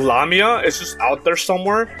you think Lamia is just out there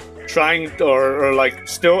somewhere? Trying, or like,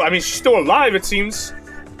 still... I mean, she's still alive, it seems.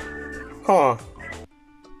 Huh.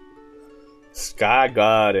 Sky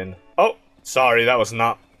Garden. Oh, sorry, that was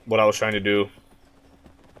not what I was trying to do.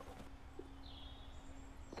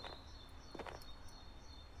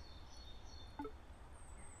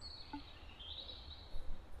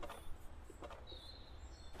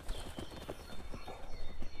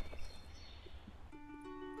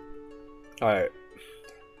 Alright.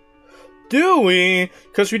 Do we?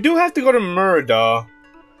 Because we do have to go to Murda.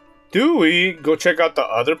 Do we go check out the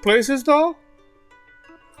other places, though?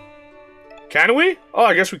 Can we? Oh,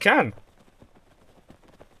 I guess we can.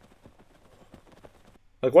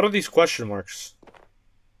 Like, what are these question marks?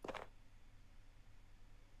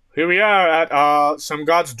 Here we are at, some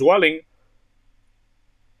god's dwelling.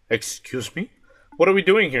 Excuse me? What are we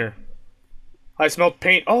doing here? I smelled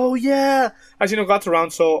paint. Oh, yeah! I see no gods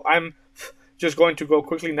around, so I'm just going to go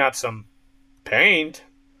quickly nab some paint.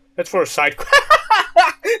 That's for a side quest.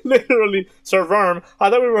 Literally, Sir Verm. I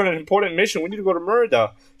thought we were on an important mission. We need to go to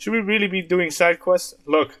Murda. Should we really be doing side quests?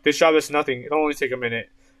 Look, this job is nothing. It'll only take a minute.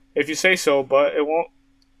 If you say so, but it won't.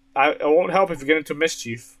 It won't help if you get into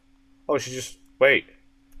mischief. Oh, she just wait.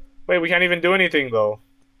 Wait, we can't even do anything though.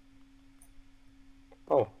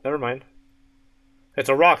 Oh, never mind. It's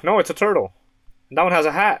a rock. No, it's a turtle. And that one has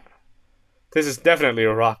a hat. This is definitely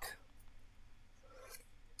a rock.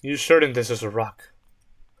 You certain this is a rock?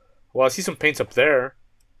 Well, I see some paints up there.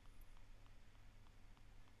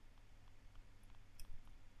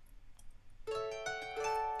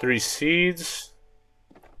 Three seeds.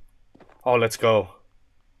 Oh, let's go.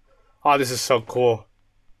 Oh, this is so cool.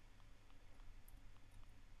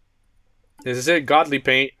 This is it. Godly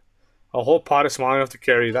paint. A whole pot is small enough to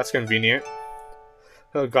carry. That's convenient.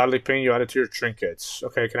 Godly paint you add it to your trinkets.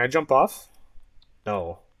 Okay, can I jump off?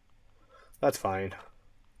 No. That's fine.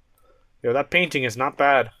 Yo, that painting is not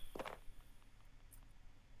bad.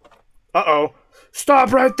 Uh-oh.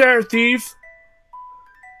 Stop right there, thief!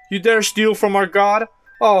 You dare steal from our god?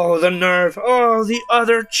 Oh, the nerve. Oh, the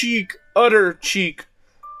other cheek. Utter cheek.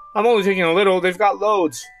 I'm only taking a little. They've got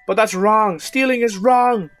loads. But that's wrong. Stealing is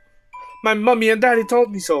wrong. My mummy and daddy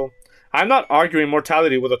told me so. I'm not arguing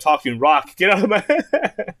mortality with a talking rock. Get out of my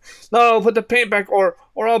head. No, put the paint back or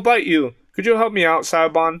I'll bite you. Could you help me out,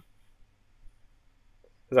 Saban?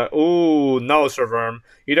 He's like, ooh, no, Sir Verm.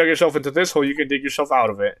 You dug yourself into this hole, you can dig yourself out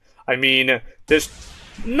of it. I mean, this...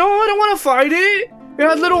 No, I don't want to fight it. It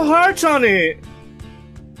had little hearts on it.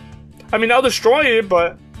 I mean, I'll destroy it,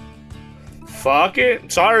 but... Fuck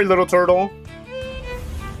it. Sorry, little turtle.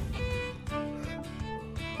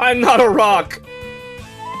 I'm not a rock.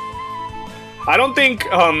 I don't think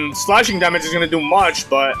slashing damage is gonna do much,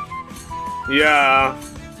 but yeah.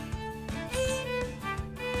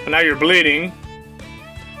 And now you're bleeding.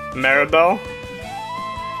 Maribel.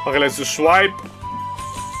 Okay, let's do swipe.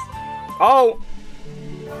 Oh!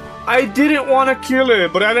 I didn't want to kill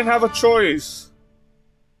it, but I didn't have a choice.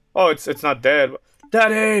 Oh, it's not dead.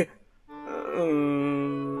 Daddy!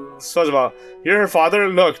 So it's about, you're her father?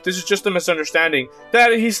 Look, this is just a misunderstanding.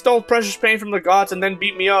 Daddy, he stole precious paint from the gods and then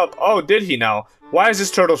beat me up. Oh, did he now? Why is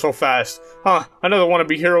this turtle so fast? Huh, another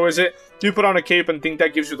wannabe hero, is it? Do you put on a cape and think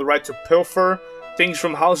that gives you the right to pilfer things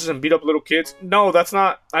from houses and beat up little kids? No, that's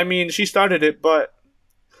not... I mean, she started it, but...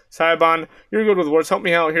 Saiban, you're good with words. Help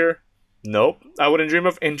me out here. Nope, I wouldn't dream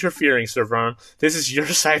of interfering, Sir Verm. This is your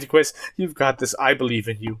side quest. You've got this. I believe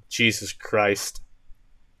in you. Jesus Christ.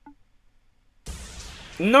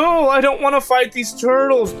 No, I don't want to fight these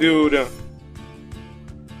turtles, dude.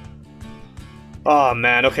 Oh,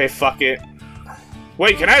 man. Okay, fuck it.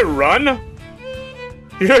 Wait, can I run?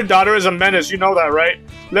 Your daughter is a menace. You know that, right?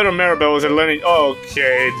 Little Maribel is a lineage.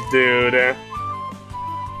 Okay, dude.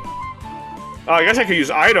 Oh, I guess I could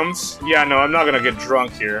use items. Yeah, no, I'm not gonna get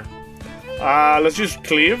drunk here. Let's use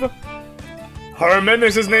Cleave. Herman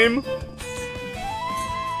is his name.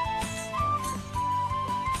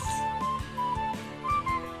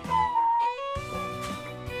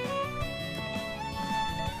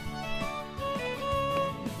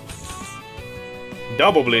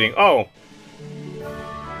 Double bleeding. Oh.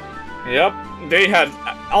 Yep. They had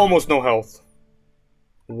almost no health.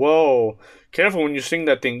 Whoa. Careful when you sing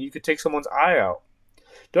that thing. You could take someone's eye out.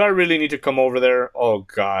 Do I really need to come over there? Oh,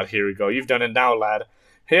 God. Here we go. You've done it now, lad.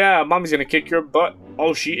 Yeah, Mommy's gonna kick your butt.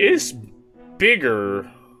 Oh, she is bigger.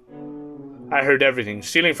 I heard everything.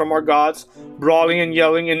 Stealing from our gods. Brawling and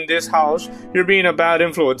yelling in this house. You're being a bad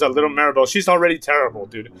influence on little Maribel. She's already terrible,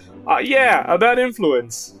 dude. Yeah, a bad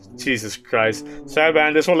influence. Jesus Christ. Sorry,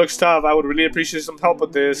 man, this one looks tough. I would really appreciate some help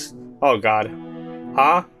with this. Oh, God.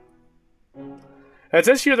 Huh? It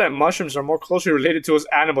says here that mushrooms are more closely related to us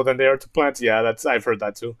animal than they are to plants. Yeah, I've heard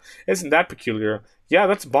that too. Isn't that peculiar? Yeah,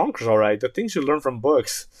 that's bonkers, alright. The things you learn from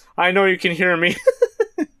books. I know you can hear me.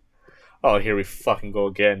 Oh, here we fucking go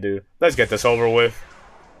again, dude. Let's get this over with.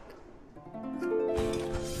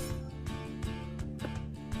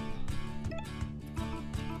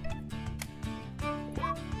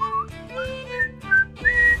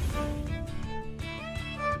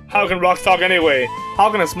 How can rocks talk anyway?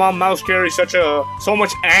 How can a small mouse carry so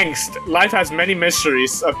much angst? Life has many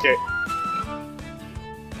mysteries. Okay.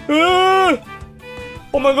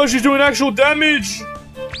 Oh my god, she's doing actual damage!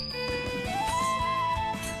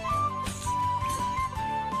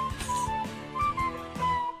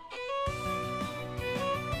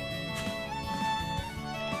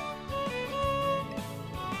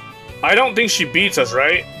 I don't think she beats us,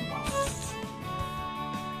 right?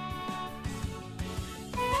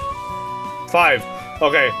 Five.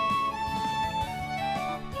 Okay.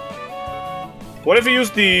 What if we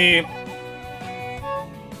use the...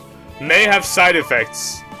 May have side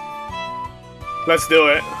effects. Let's do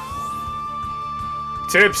it.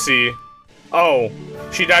 Tipsy. Oh.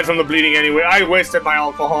 She died from the bleeding anyway. I wasted my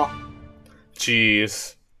alcohol.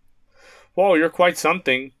 Jeez. Whoa, you're quite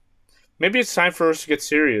something. Maybe it's time for us to get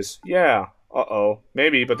serious. Yeah. Uh-oh.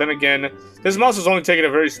 Maybe, but then again, this mouse has only taken a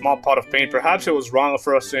very small pot of pain. Perhaps it was wrong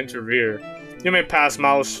for us to interfere. You may pass,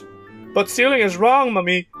 mouse. But stealing is wrong,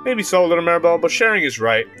 mummy. Maybe so, little Maribel, but sharing is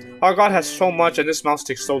right. Our god has so much and this mouse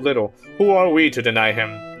takes so little. Who are we to deny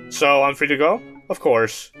him? So, I'm free to go? Of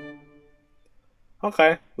course.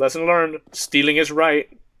 Okay, lesson learned. Stealing is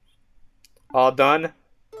right. All done?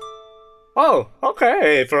 Oh,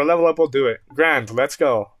 okay. For a level up, we'll do it. Grand, let's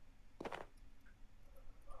go.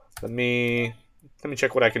 Let me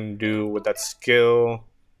check what I can do with that skill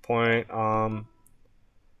point.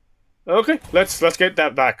 Okay, let's get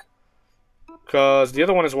that back. Cause the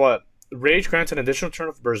other one is what? Rage grants an additional turn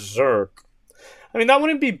of Berserk. I mean, that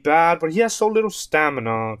wouldn't be bad, but he has so little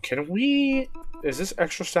stamina. Can we... Is this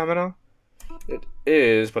extra stamina? It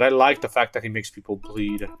is, but I like the fact that he makes people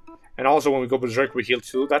bleed. And also when we go Berserk, we heal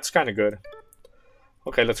too. That's kind of good.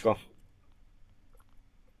 Okay, let's go.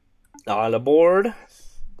 All aboard.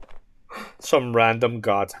 Some random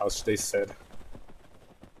god's house, they said.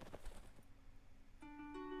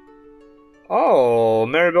 Oh,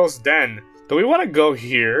 Maribel's Den. Do we want to go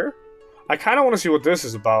here? I kind of want to see what this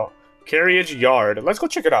is about. Carriage Yard. Let's go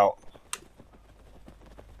check it out.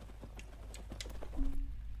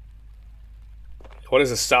 What is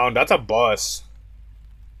the sound? That's a bus.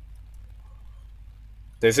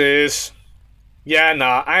 This is... Yeah,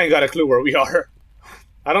 nah, I ain't got a clue where we are.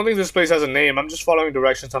 I don't think this place has a name. I'm just following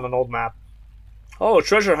directions on an old map. Oh,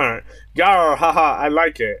 treasure hunt. Gar, haha, I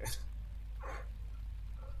like it.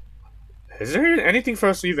 Is there anything for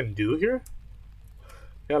us to even do here?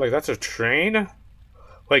 Yeah, like that's a train.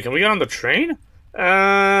 Wait, can we get on the train?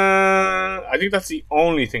 I think that's the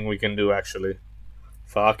only thing we can do, actually.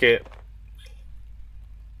 Fuck it.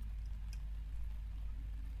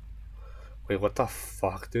 Wait, what the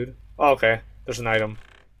fuck, dude? Oh, okay, there's an item.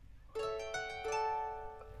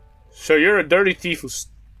 So you're a dirty thief who's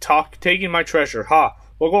taking my treasure, ha?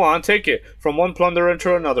 Well, go on, take it. From one plunderer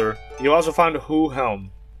to another. You also found a Who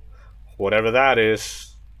helm. Whatever that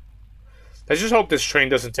is. Let's just hope this train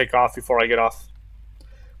doesn't take off before I get off.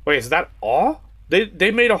 Wait, is that all?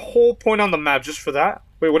 They made a whole point on the map just for that?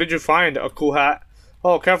 Wait, what did you find? A cool hat?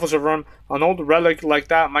 Oh, careful, Severn. An old relic like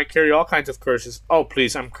that might carry all kinds of curses. Oh,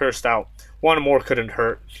 please, I'm cursed out. One more couldn't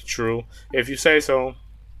hurt. True. If you say so.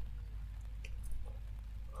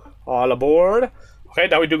 All aboard. Okay,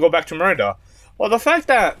 now we do go back to Merida. Well, the fact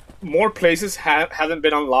that more places haven't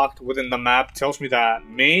been unlocked within the map tells me that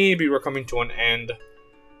maybe we're coming to an end.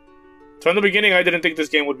 So in the beginning, I didn't think this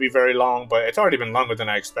game would be very long, but it's already been longer than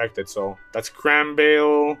I expected, so... That's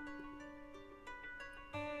Crambale.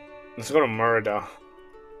 Let's go to Merida.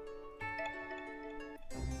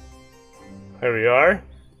 Here we are.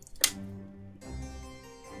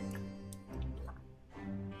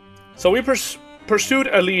 So we pursued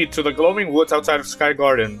a lead to the glowing woods outside of Sky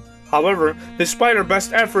Garden. However, despite our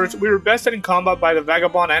best efforts, we were bested in combat by the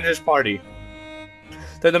vagabond and his party.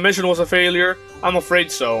 That the mission was a failure? I'm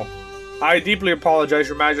afraid so. I deeply apologize,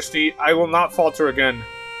 Your Majesty. I will not falter again.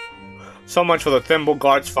 So much for the Thimble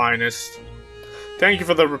Guard's finest. Thank you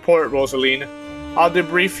for the report, Rosaline. I'll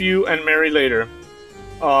debrief you and Mary later.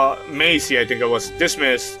 Macy, I think it was.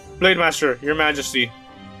 Dismissed. Blade Master, Your Majesty.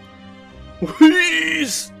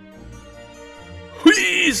 Wheeze!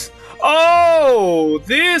 Wheeze! Oh,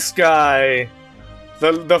 this guy.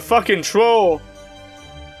 The fucking troll.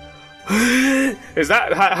 Is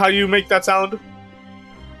that how you make that sound?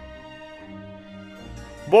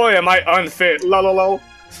 Boy, am I unfit. Lololo.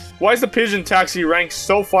 Why is the pigeon taxi ranked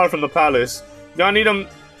so far from the palace? Y'all need them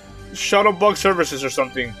shuttle bug services or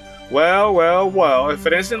something. Well, if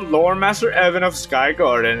it isn't Lore Master Evan of Sky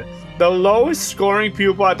Garden, the lowest scoring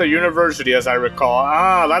pupil at the university, as I recall.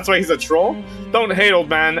 Ah, that's why he's a troll? Don't hate, old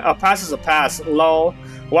man. A pass is a pass. Lol.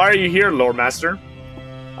 Why are you here, Lore Master?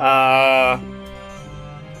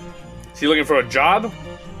 Is he looking for a job?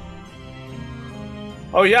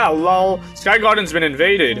 Oh yeah, lol. Sky Garden's been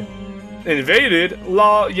invaded. Invaded?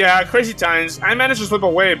 Lol, yeah, crazy times. I managed to slip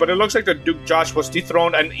away, but it looks like the Duke Josh was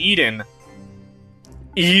dethroned and eaten.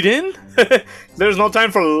 Eaten? There's no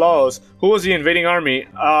time for laws. Who was the invading army?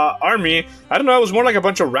 Army? I don't know, it was more like a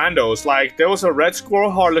bunch of randos. Like, there was a red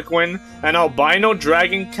squirrel harlequin, an albino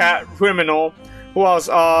dragon cat criminal, who was,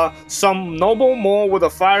 some noble mole with a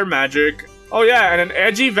fire magic. Oh yeah, and an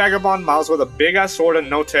edgy vagabond mouse with a big-ass sword and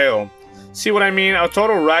no tail. See what I mean? A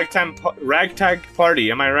total ragtag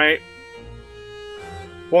party, am I right?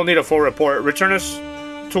 We'll need a full report. Return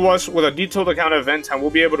to us with a detailed account of events and we'll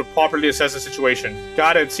be able to properly assess the situation.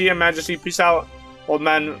 Got it. See ya, Majesty. Peace out. Old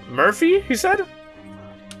man Murphy, he said?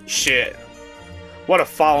 Shit. What a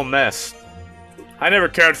foul mess. I never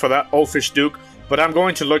cared for that oafish duke, but I'm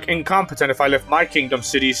going to look incompetent if I let my kingdom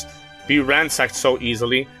cities be ransacked so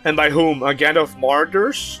easily. And by whom? A gang of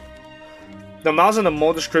martyrs? The mouse and the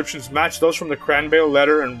mole descriptions match those from the Cranbale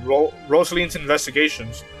letter and Rosaline's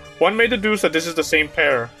investigations. One may deduce that this is the same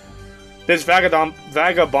pair. This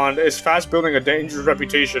vagabond is fast building a dangerous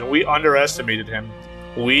reputation. We underestimated him.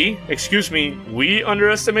 We? Excuse me, we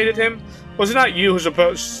underestimated him? Was it not you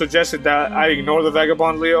who suggested that I ignore the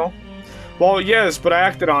vagabond, Leo? Well, yes, but I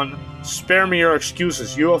acted on. Spare me your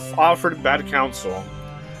excuses. You have offered bad counsel.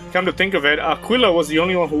 Come to think of it, Aquila was the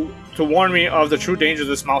only one to warn me of the true danger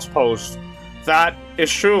this mouse posed. That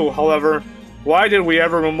is true, however. Why did we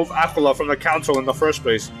ever remove Aquila from the council in the first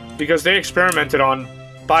place? Because they experimented on...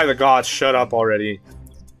 By the gods, shut up already.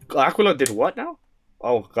 Aquila did what now?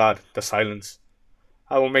 Oh god, the silence.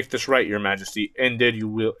 I will make this right, your majesty. Indeed you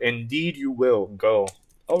will. Indeed you will. Go.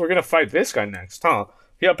 Oh, we're gonna fight this guy next, huh?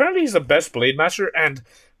 Yeah, apparently he's the best blade master, and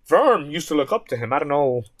Verm used to look up to him. I don't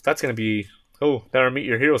know if that's gonna be... Oh, there meet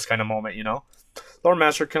your heroes kind of moment, you know? Lord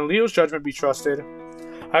Master, can Leo's judgment be trusted?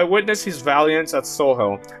 I witnessed his valiance at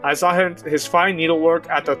Soho. I saw his fine needlework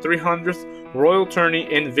at the 300th Royal Tourney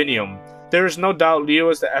in Vinium. There is no doubt Leo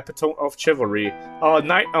is the epitome of chivalry, a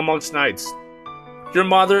knight amongst knights. Your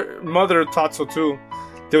mother thought so too.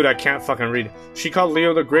 Dude, I can't fucking read. She called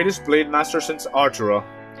Leo the greatest blade master since Artura.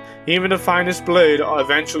 Even the finest blade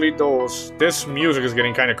eventually dulls. This music is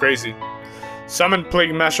getting kinda crazy. Summon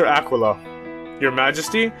Plague Master Aquila. Your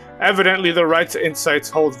Majesty, evidently the right to insights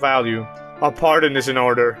hold value. A pardon is in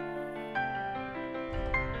order.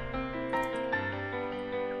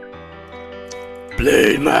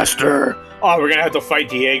 Blade Master! Oh, we're gonna have to fight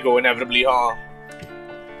Diego inevitably, huh?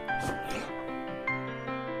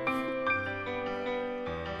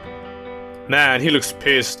 Man, he looks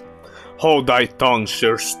pissed. Hold thy tongue,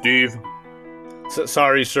 Sir Steve.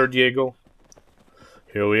 Sorry, Sir Diego.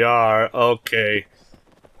 Here we are. Okay.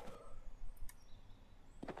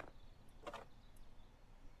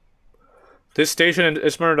 This station in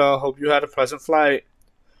Esmeralda. Hope you had a pleasant flight.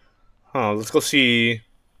 Huh, let's go see.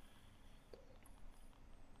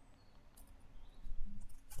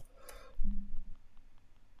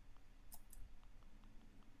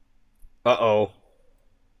 Uh-oh.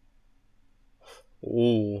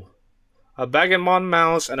 Ooh. A vagabond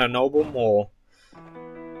mouse and a noble mole.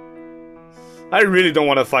 I really don't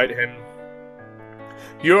want to fight him.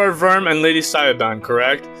 You are Verm and Lady Saga,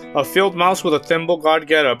 correct? A field mouse with a thimble guard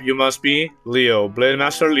getup, you must be. Leo, Blade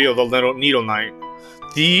Master Leo, the little Needle Knight.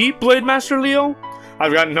 The Blade Master Leo?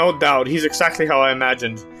 I've got no doubt, he's exactly how I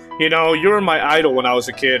imagined. You know, you were my idol when I was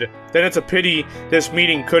a kid. Then it's a pity this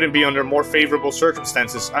meeting couldn't be under more favorable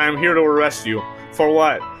circumstances. I am here to arrest you. For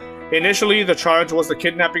what? Initially, the charge was the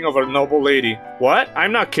kidnapping of a noble lady. What?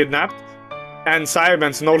 I'm not kidnapped. And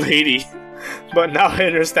Cyberman's no lady. But now I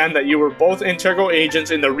understand that you were both integral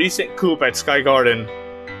agents in the recent coup at Sky Garden.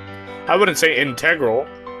 I wouldn't say integral.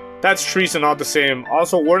 That's treason all the same.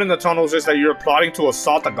 Also, word in the tunnels is that you're plotting to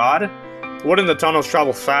assault a god? Word in the tunnels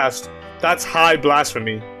travel fast. That's high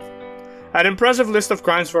blasphemy. An impressive list of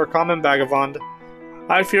crimes for a common vagabond.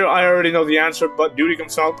 I fear I already know the answer, but duty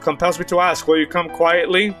compels me to ask. Will you come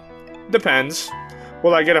quietly? Depends.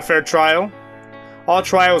 Will I get a fair trial? All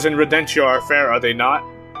trials in Redentia are fair, are they not?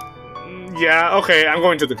 Yeah, okay, I'm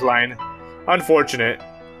going to decline. Unfortunate.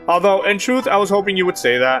 Although, in truth, I was hoping you would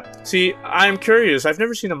say that. See, I'm curious. I've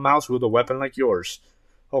never seen a mouse wield a weapon like yours.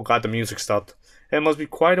 Oh god, the music stopped. It must be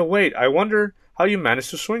quite a weight. I wonder how you managed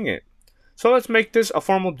to swing it. So let's make this a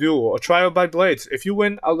formal duel, a trial by blades. If you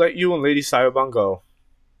win, I'll let you and Lady Sayoban go.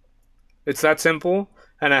 It's that simple,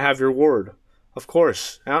 and I have your word. Of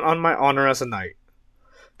course, and on my honor as a knight.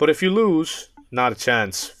 But if you lose, not a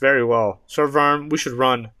chance. Very well. Sir Verm, we should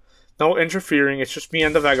run. No interfering, it's just me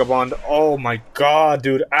and the vagabond. Oh my god,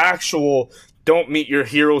 dude. Actual don't meet your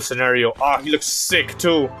hero scenario. Ah, he looks sick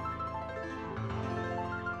too.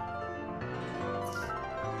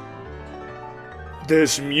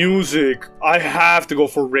 This music. I have to go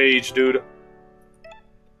for rage, dude.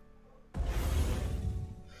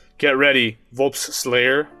 Get ready, Volp's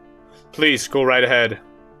Slayer. Please, go right ahead.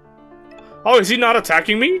 Oh, is he not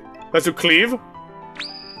attacking me? Let's do cleave.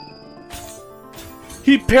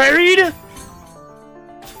 He parried?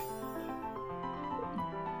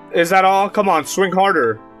 Is that all? Come on, swing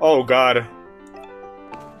harder. Oh, God.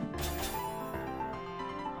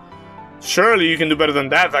 Surely you can do better than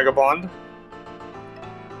that, Vagabond.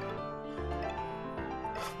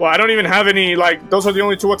 Well, I don't even have any, like, those are the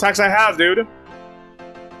only 2 attacks I have, dude.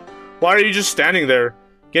 Why are you just standing there?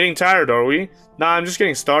 Getting tired, are we? Nah, I'm just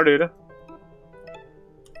getting started.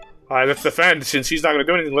 Alright, let's defend. Since he's not gonna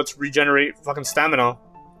do anything, let's regenerate fucking stamina.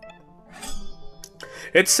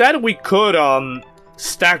 It said we could,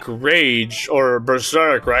 stack Rage or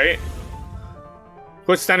Berserk, right?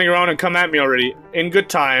 Quit standing around and come at me already. In good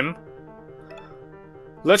time.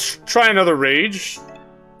 Let's try another Rage.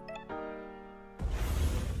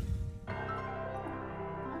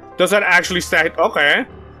 Does that actually stack? Okay.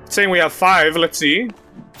 It's saying we have 5, let's see.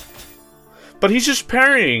 But he's just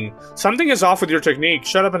parrying. Something is off with your technique.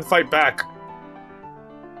 Shut up and fight back.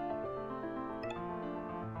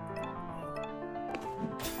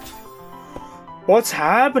 What's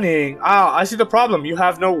happening? Ah, I see the problem. You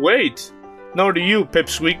have no weight. Nor do you,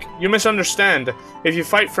 Pipsqueak. You misunderstand. If you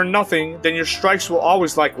fight for nothing, then your strikes will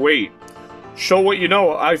always lack weight. Show what you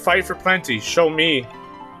know. I fight for plenty. Show me.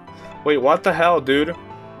 Wait, what the hell, dude?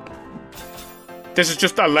 This is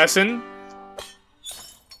just a lesson?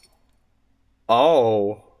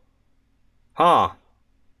 Oh. Huh.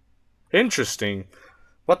 Interesting.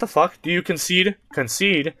 What the fuck? Do you concede?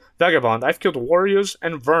 Concede? Vagabond, I've killed warriors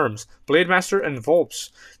and verms, Blademaster and Volps.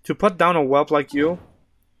 To put down a whelp like you?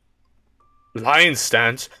 Lion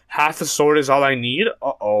stance? Half a sword is all I need?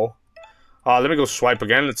 Uh-oh. Let me go swipe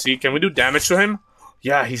again. Let's see. Can we do damage to him?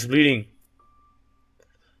 Yeah, he's bleeding.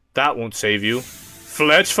 That won't save you.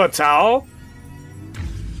 Fletch Fatale?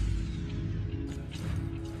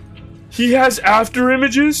 He has after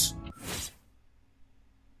images?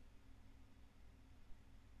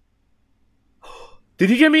 Did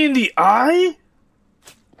he get me in the eye?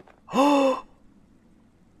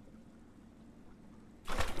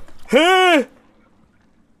 Hey!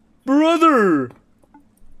 Brother!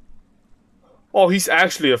 Oh, he's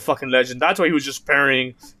actually a fucking legend. That's why he was just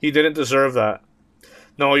parrying. He didn't deserve that.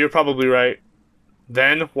 No, you're probably right.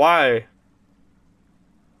 Then, why?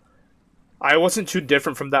 I wasn't too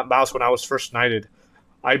different from that mouse when I was first knighted.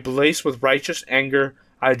 I blazed with righteous anger.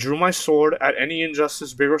 I drew my sword at any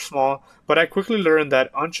injustice, big or small, but I quickly learned that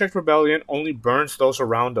unchecked rebellion only burns those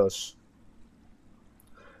around us.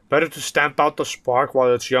 Better to stamp out the spark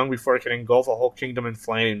while it's young before it can engulf a whole kingdom in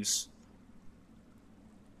flames.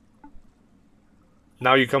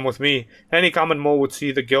 Now you come with me. Any common mole would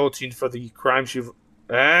see the guillotine for the crimes you've...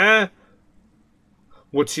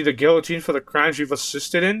 Would see the guillotine for the crimes you've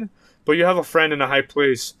assisted in? But you have a friend in a high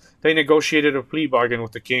place. They negotiated a plea bargain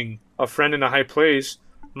with the king. A friend in a high place?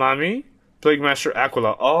 Mommy? Plague Master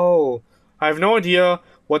Aquila. Oh, I have no idea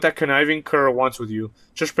what that conniving cur wants with you.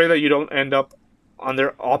 Just pray that you don't end up on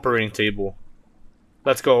their operating table.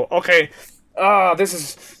 Let's go. Okay. This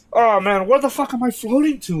is... Oh, man, where the fuck am I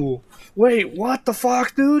floating to? Wait, what the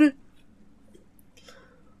fuck, dude?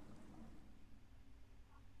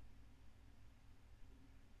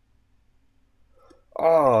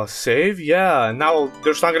 Oh, save? Yeah. Now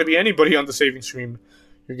there's not going to be anybody on the saving stream.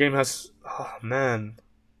 Your game has... Oh, man.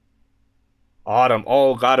 Autumn.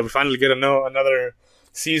 Oh, God. We finally get another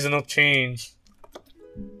seasonal change.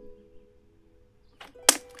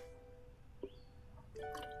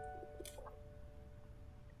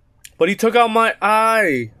 But he took out my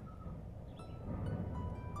eye.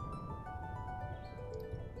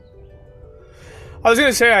 I was going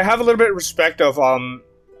to say, I have a little bit of respect of,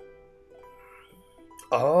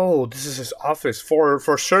 Oh, this is his office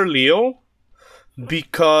for Sir Leo,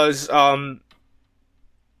 because to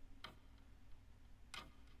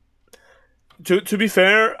be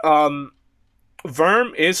fair,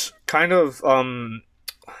 Verm is kind of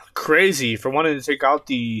crazy for wanting to take out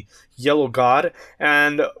the Yellow God,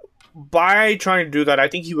 and by trying to do that, I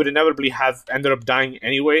think he would inevitably have ended up dying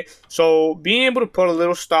anyway. So being able to put a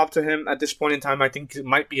little stop to him at this point in time, I think it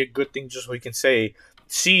might be a good thing, just so he can see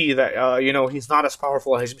that he's not as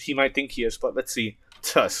powerful as he might think he is. But let's see,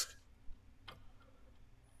 Tusk.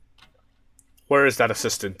 Where is that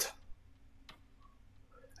assistant?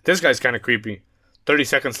 This guy's kind of creepy. 30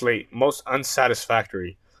 seconds late. Most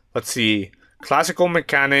unsatisfactory. Let's see. Classical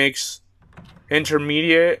mechanics.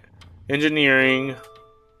 Intermediate. Engineering.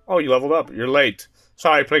 Oh, you leveled up. You're late.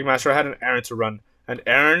 Sorry, Plague Master. I had an errand to run. An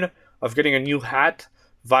errand of getting a new hat?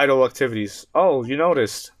 Vital activities. Oh, you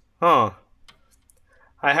noticed. Huh.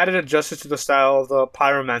 I had it adjusted to the style of the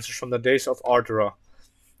pyromancers from the days of Ardra.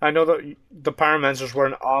 I know that the pyromancers were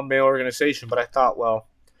an all-male organization, but I thought, well,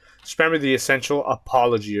 spare me the essential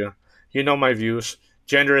apologia. You know my views.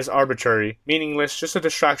 Gender is arbitrary, meaningless, just a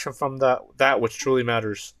distraction from that which truly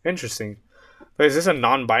matters. Interesting. But is this a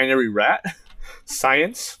non-binary rat?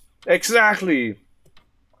 Science? Exactly!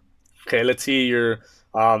 Okay, let's see your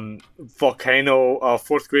volcano,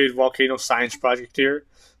 fourth grade volcano science project here.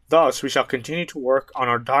 Thus, we shall continue to work on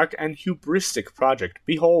our dark and hubristic project.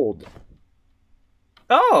 Behold.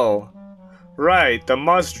 Oh! Right, the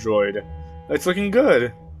Muzz droid. It's looking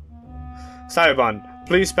good. Saibon,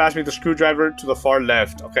 please pass me the screwdriver to the far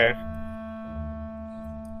left, okay?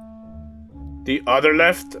 The other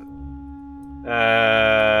left?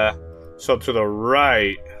 So to the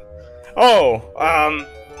right. Oh,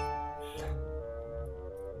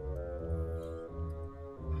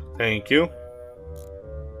 thank you.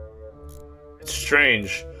 It's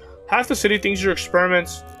strange. Half the city thinks your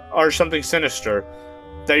experiments are something sinister.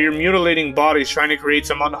 That you're mutilating bodies trying to create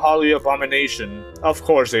some unholy abomination. Of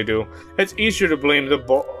course they do. It's easier to blame the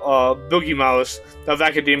boogie mouse of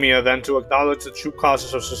academia than to acknowledge the true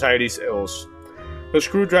causes of society's ills. The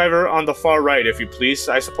screwdriver on the far right, if you please.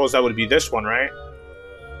 I suppose that would be this one, right?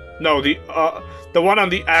 No, the one on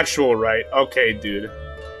the actual right. Okay, dude.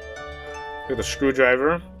 Look at the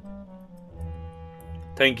screwdriver.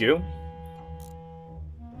 Thank you.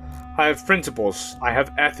 I have principles. I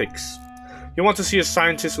have ethics. You want to see a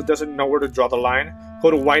scientist who doesn't know where to draw the line?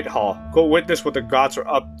 Go to Whitehall. Go witness what the gods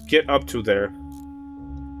are get up to there.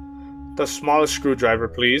 The smallest screwdriver,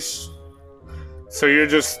 please. So you're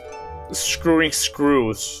just screwing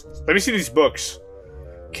screws. Let me see these books.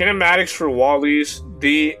 Kinematics for Wallies.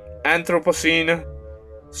 The Anthropocene.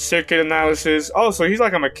 Circuit analysis. Oh, so he's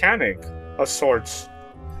like a mechanic of sorts.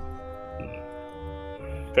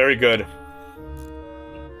 Very good.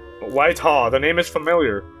 Whitehall. The name is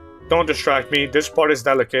familiar. Don't distract me. This part is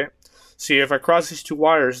delicate. See, if I cross these two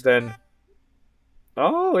wires, then...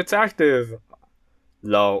 Oh, it's active.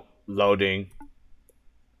 Loading.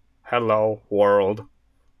 Hello, world.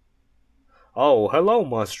 Oh, hello,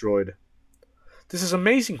 Mustroid. This is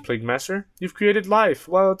amazing, Plague Master. You've created life.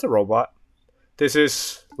 Well, it's a robot. This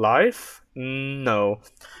is life? No.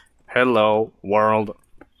 Hello, world.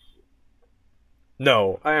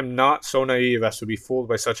 No, I am not so naive as to be fooled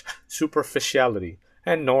by such superficiality.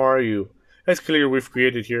 And nor are you. It's clear we've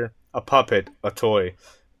created here a puppet, a toy,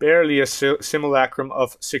 barely a simulacrum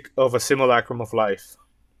of a simulacrum of life.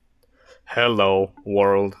 Hello,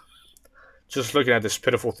 world. Just looking at this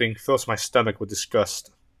pitiful thing fills my stomach with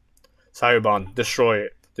disgust. Saibon, destroy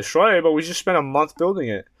it. Destroy it, but we just spent a month building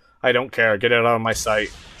it. I don't care. Get it out of my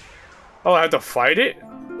sight. Oh, I have to fight it?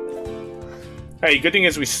 Hey, good thing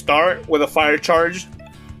is we start with a fire charge.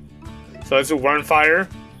 So let's do Worm Fire.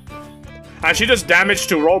 And she does damage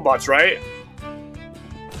to robots, right?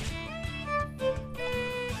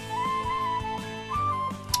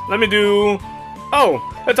 Let me do... Oh,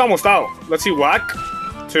 it's almost out. Let's see. Whack.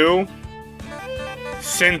 2.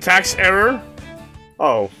 Syntax error.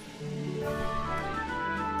 Oh.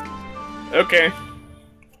 Okay.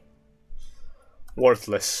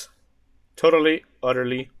 Worthless. Totally,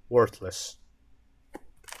 utterly worthless.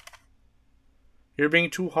 You're being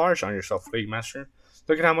too harsh on yourself, Plague Master.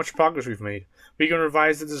 Look at how much progress we've made. We can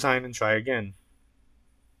revise the design and try again.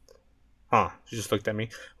 Huh, she just looked at me.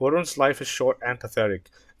 Everyone's life is short and pathetic.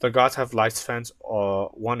 The gods have lifespans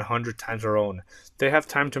 100 times our own. They have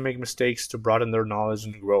time to make mistakes, to broaden their knowledge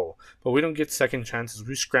and grow. But we don't get second chances.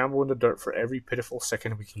 We scramble in the dirt for every pitiful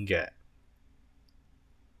second we can get.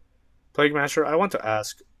 Plague Master, I want to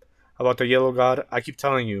ask about the Yellow God. I keep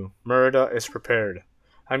telling you, Merida is prepared.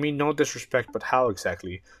 I mean no disrespect, but how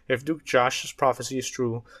exactly? If Duke Josh's prophecy is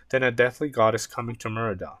true, then a deathly god is coming to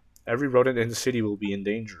Merida. Every rodent in the city will be in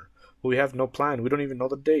danger. But we have no plan. We don't even know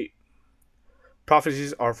the date.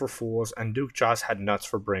 Prophecies are for fools, and Duke Josh had nuts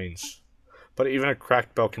for brains. But even a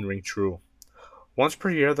cracked bell can ring true. Once per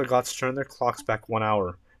year, the gods turn their clocks back 1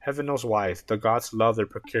 hour. Heaven knows why. The gods love their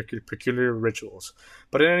peculiar rituals.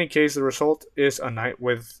 But in any case, the result is a night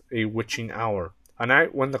with a witching hour. A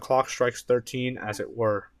night when the clock strikes 13, as it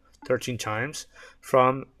were, 13 times.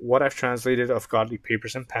 From what I've translated of godly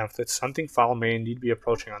papers and pamphlets, something foul may indeed be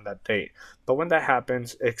approaching on that date. But when that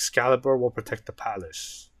happens, Excalibur will protect the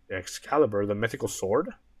palace. Excalibur, the mythical sword?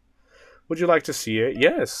 Would you like to see it?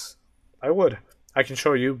 Yes, I would. I can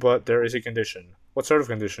show you, but there is a condition. What sort of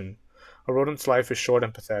condition? A rodent's life is short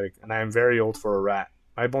and pathetic, and I am very old for a rat.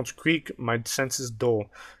 My bones creak, my senses dull.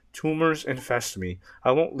 Tumors infest me.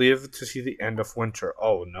 I won't live to see the end of winter.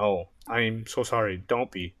 Oh no. I am so sorry.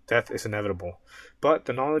 Don't be. Death is inevitable. But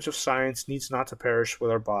the knowledge of science needs not to perish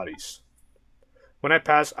with our bodies. When I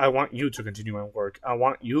pass, I want you to continue my work. I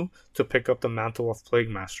want you to pick up the mantle of Plague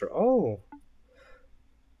Master. Oh.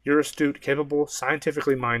 You're astute, capable,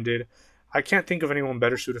 scientifically minded. I can't think of anyone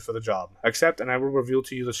better suited for the job. Accept, and I will reveal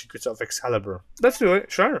to you the secrets of Excalibur. Let's do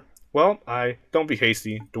it, sure. Well, don't be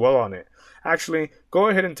hasty. Dwell on it. Actually, go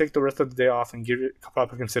ahead and take the rest of the day off and give it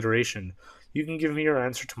proper consideration. You can give me your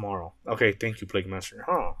answer tomorrow. Okay, thank you, Plague Master.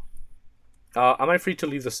 Am I free to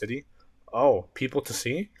leave the city? Oh, people to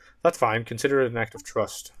see? That's fine. Consider it an act of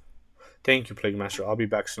trust. Thank you, Plague Master. I'll be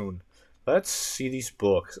back soon. Let's see these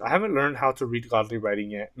books. I haven't learned how to read godly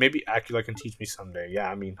writing yet. Maybe Acula can teach me someday. Yeah,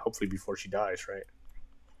 I mean, hopefully before she dies, right?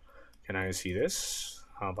 Can I see this?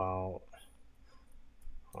 How about...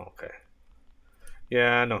 Okay.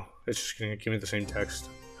 Yeah, no. It's just gonna give me the same text.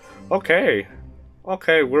 Okay.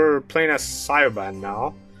 Okay, we're playing as Saga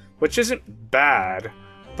now. Which isn't bad.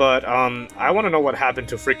 But, I want to know what happened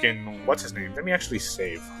to freaking... What's his name? Let me actually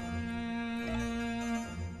save.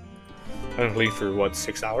 I'm gonna leave for, what,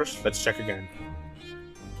 6 hours? Let's check again.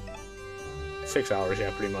 6 hours, yeah,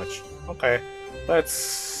 pretty much. Okay.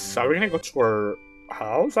 Let's... Are we gonna go to our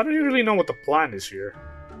house? I don't even really know what the plan is here.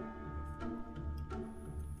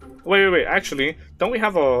 Wait. Actually, don't we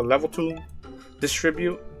have a level 2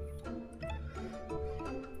 distribute?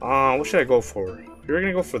 What should I go for? You're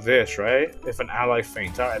gonna go for this, right? If an ally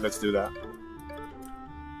faints. Alright, let's do that.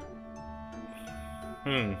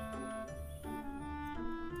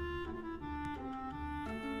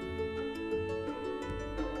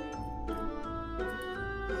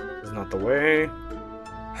 It's not the way.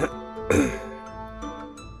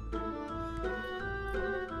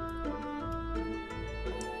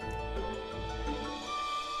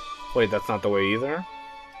 Wait, that's not the way either?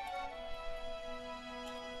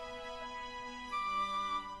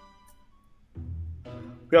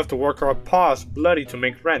 We have to work our paws bloody to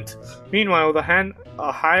make rent. Meanwhile, the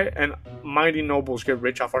high and mighty nobles get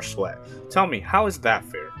rich off our sweat. Tell me, how is that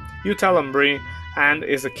fair? You tell him, Bree. And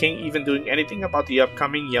is the king even doing anything about the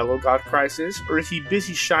upcoming Yellow God crisis? Or is he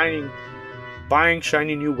busy buying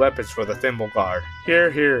shiny new weapons for the Thimble Guard? Here.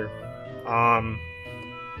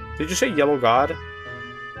 Did you say Yellow God?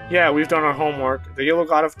 Yeah, we've done our homework. The Yellow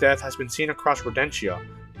God of Death has been seen across Rodentia,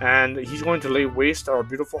 and he's going to lay waste our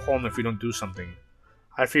beautiful home if we don't do something.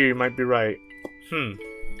 I fear you might be right.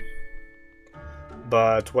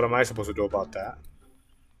 But what am I supposed to do about that?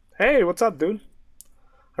 Hey, what's up, dude?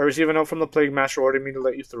 I received a note from the Plague Master ordering me to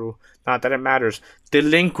let you through. Not that it matters.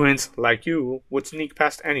 Delinquents like you would sneak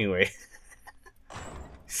past anyway.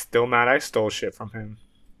 Still mad I stole shit from him.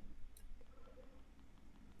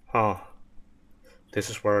 Huh. This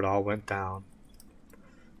is where it all went down.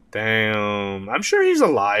 Damn. I'm sure he's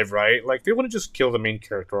alive, right? Like, they wouldn't just kill the main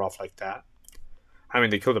character off like that. I mean,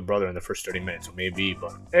 they killed the brother in the first 30 minutes, so maybe,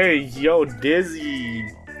 but... Hey, yo, Dizzy!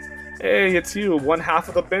 Hey, it's you, one half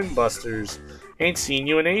of the Bin Busters. Ain't seen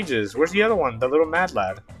you in ages. Where's the other one, the little mad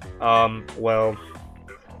lad? Well...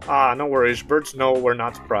 no worries. Birds know where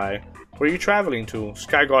not to pry. Where are you traveling to?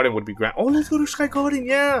 Sky Garden would be grand. Oh, let's go to Sky Garden,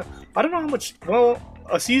 yeah! I don't know how much... Well,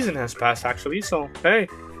 a season has passed, actually, so, hey.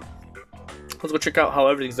 Let's go check out how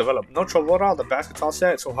everything's developed. No trouble at all. The basket's all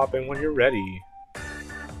set, so hop in when you're ready.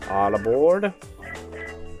 All aboard.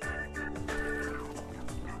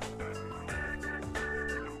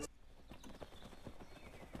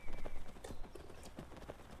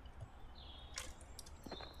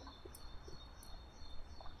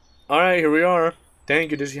 Alright, here we are.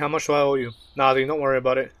 Thank you, Dizzy. How much do I owe you? Nothing, don't worry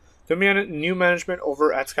about it. The new management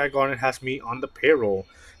over at Sky Garden has me on the payroll.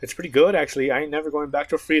 It's pretty good, actually. I ain't never going back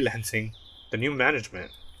to freelancing. The new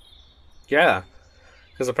management. Yeah.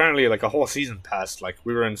 Because apparently, like, a whole season passed. Like,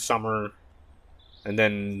 we were in summer, and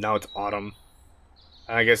then now it's autumn.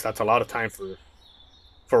 And I guess that's a lot of time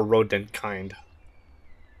for rodent kind.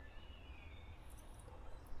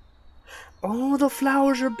 Oh, the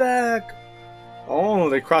flowers are back! Oh,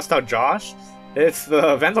 they crossed out Josh? It's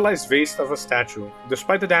the vandalized vase of a statue.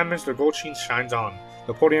 Despite the damage, the gold sheen shines on.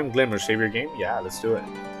 The podium glimmers. Save your game? Yeah, let's do it.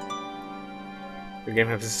 Your game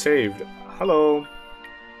has been saved. Hello.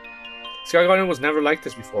 Sky Garden was never like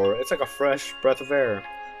this before. It's like a fresh breath of air.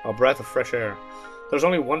 A breath of fresh air. There's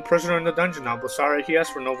only one prisoner in the dungeon now, but sorry, he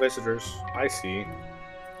asked for no visitors. I see.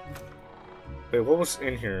 Wait, what was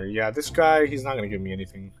in here? Yeah, this guy, he's not gonna give me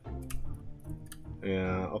anything.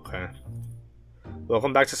 Yeah, okay.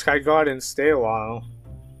 Welcome back to Sky Garden. Stay a while.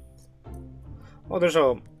 Oh, there's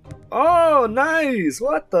a... Oh, nice!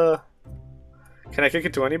 What the... Can I kick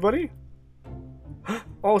it to anybody?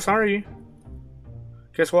 Oh, sorry.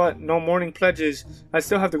 Guess what? No morning pledges. I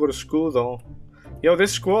still have to go to school, though. Yo,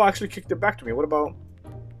 this squirrel actually kicked it back to me. What about...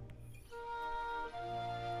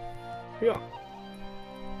 Yeah.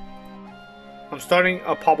 I'm starting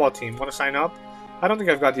a pawpaw team. Want to sign up? I don't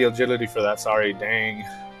think I've got the agility for that. Sorry, dang.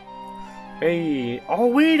 Hey. Oh,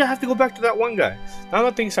 wait. I have to go back to that one guy. Now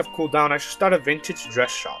that things have cooled down, I should start a vintage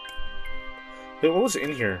dress shop. Wait, what was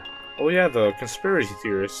in here? Oh, yeah, the conspiracy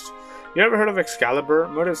theorists. You ever heard of Excalibur?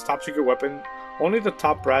 Murder's top secret weapon? Only the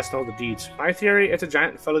top brass know the deeds. My theory, it's a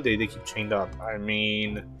giant fellow they keep chained up. I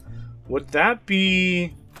mean, would that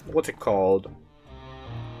be... What's it called?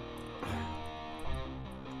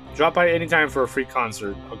 Drop by anytime for a free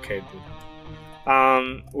concert. Okay,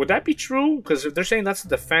 dude. Would that be true? Because if they're saying that's the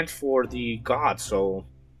defense for the gods, so...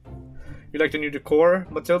 You like the new decor?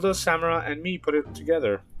 Matilda, Samara, and me put it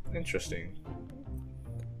together. Interesting.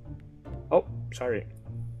 Oh, sorry.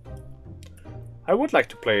 I would like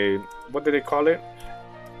to play... What did they call it?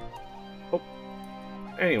 Oh.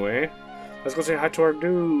 Anyway, let's go say hi to our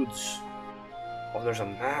dudes. Oh, there's a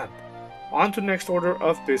map. On to next order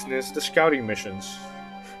of business, the scouting missions.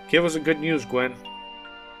 Give us a good news, Gwen.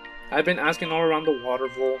 I've been asking all around the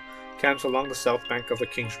Waterville camps along the south bank of the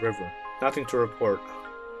King's River. Nothing to report.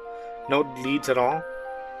 No leads at all?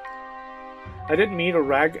 I did meet a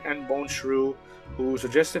rag and bone shrew who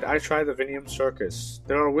suggested I try the Vinium Circus.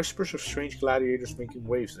 There are whispers of strange gladiators making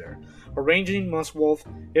waves there. A raging musk-wolf,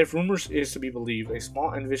 if rumors is to be believed, a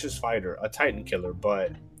small and vicious fighter, a titan killer,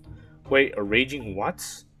 but... Wait, a raging what?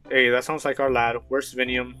 Hey, that sounds like our lad. Where's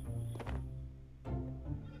Vinium?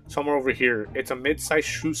 Somewhere over here. It's a mid-sized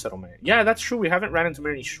shrew settlement. Yeah, that's true. We haven't ran into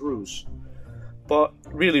many shrews. But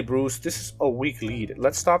really, Bruce, this is a weak lead.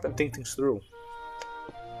 Let's stop and think things through.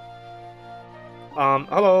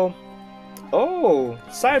 Hello. Oh,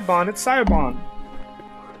 Saibon, it's Saibon.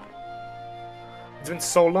 It's been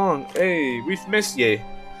so long. Hey, we've missed ye.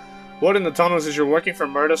 What in the tunnels is you're working for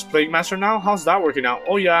Murda's Plague Master now? How's that working out?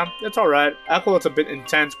 Oh yeah, it's alright. Aquilot's a bit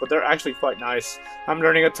intense, but they're actually quite nice. I'm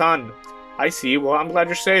learning a ton. I see. Well, I'm glad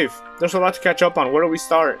you're safe. There's a lot to catch up on. Where do we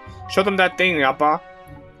start? Show them that thing, Yappa.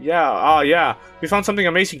 Yeah, yeah. We found something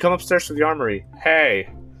amazing. Come upstairs to the armory. Hey.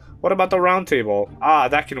 What about the round table? Ah,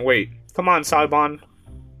 that can wait. Come on, Saibon.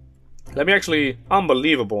 Let me actually...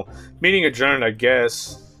 Unbelievable. Meeting adjourned, I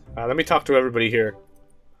guess. Let me talk to everybody here.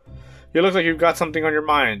 You look like you've got something on your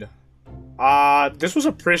mind. This was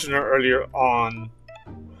a prisoner earlier on.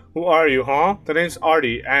 Who are you, huh? The name's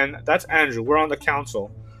Artie, and that's Andrew. We're on the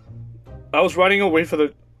council. I was running away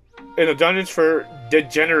in the dungeons for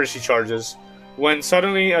degeneracy charges, when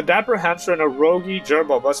suddenly a dapper hamster and a roguey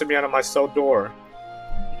gerbil busted me out of my cell door.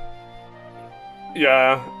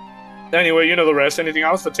 Yeah. Anyway, you know the rest. Anything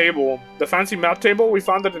else? The table. The fancy map table? We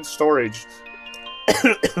found it in storage.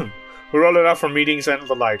 We rolled it out for meetings and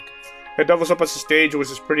the like. It doubles up as a stage,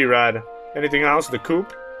 which is pretty rad. Anything else? The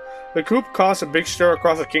coop? The coop caused a big stir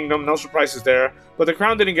across the kingdom, no surprises there, but the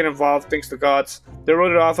crown didn't get involved, thanks to gods. They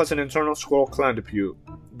wrote it off as an internal squirrel clan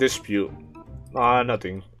dispute.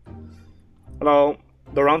 Nothing. Hello.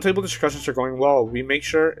 The roundtable discussions are going well. We make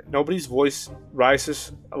sure nobody's voice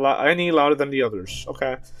rises any louder than the others.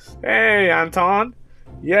 Okay. Hey, Anton.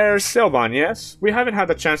 Yeah, Silvan, yes? We haven't had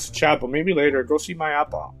the chance to chat, but maybe later. Go see my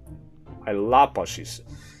appa. My lapa, she said.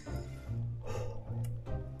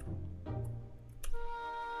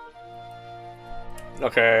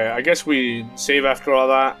 Okay, I guess we save after all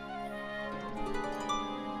that.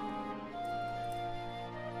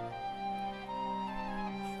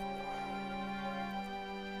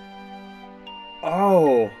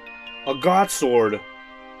 Oh, a god sword.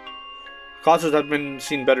 God swords have been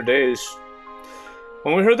seen better days.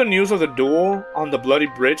 When we heard the news of the duel on the Bloody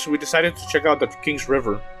Bridge, we decided to check out the King's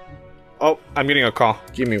River. Oh, I'm getting a call.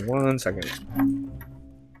 Give me 1 second.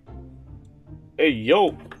 Hey,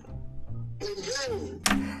 yo.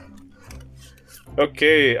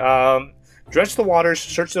 Okay, dredge the waters,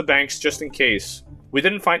 search the banks just in case. We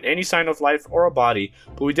didn't find any sign of life or a body,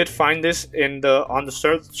 but we did find this on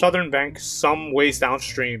the southern bank some ways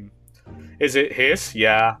downstream. Is it his?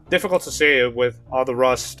 Yeah. Difficult to say with all the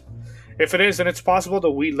rust. If it is, then it's possible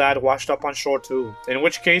the wee lad washed up on shore too. In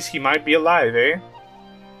which case, he might be alive, eh?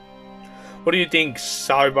 What do you think,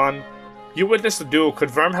 Saiban? You witnessed the duel. Could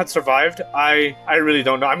Verm had survived? I really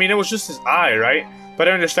don't know. I mean, it was just his eye, right? But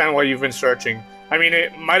I understand why you've been searching. I mean,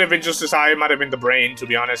 it might have been just his eye, it might have been the brain, to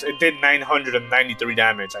be honest. It did 993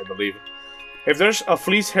 damage, I believe. If there's a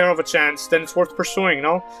flea's hair of a chance, then it's worth pursuing,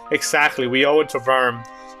 no? Exactly, we owe it to Verm.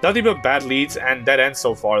 Nothing but bad leads and dead ends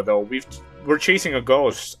so far, though. We're chasing a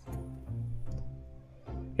ghost.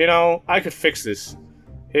 You know, I could fix this.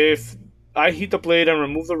 If I heat the blade and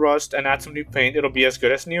remove the rust and add some new paint, it'll be as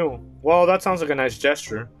good as new. Well, that sounds like a nice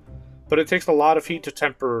gesture. But it takes a lot of heat to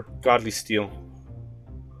temper godly steel.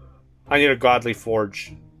 I need a godly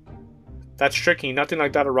forge. That's tricky, nothing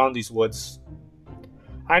like that around these woods.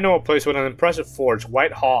 I know a place with an impressive forge,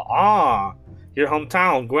 Whitehall. Ah, your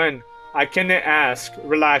hometown, Gwen. I cannot ask.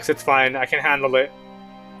 Relax, it's fine, I can handle it.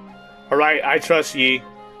 Alright, I trust ye.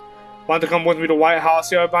 Want to come with me to Whitehall,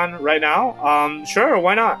 Saiban, right now? Sure,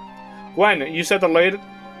 why not? Gwen, you said the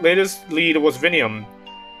latest lead was Vinium.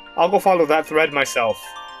 I'll go follow that thread myself.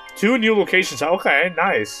 2 new locations, okay,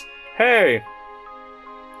 nice. Hey!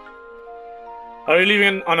 Are you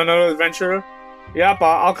leaving on another adventure? Yeah,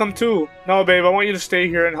 Pa, I'll come too. No, babe, I want you to stay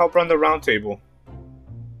here and help run the round table.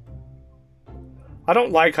 I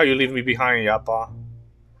don't like how you leave me behind, Yappa.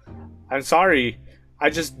 I'm sorry. I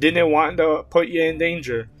just didn't want to put you in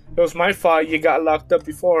danger. It was my fault you got locked up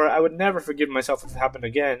before. I would never forgive myself if it happened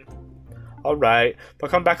again. Alright, but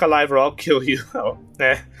come back alive or I'll kill you. Oh,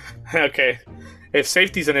 okay. If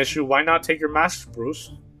safety's an issue, why not take your mask,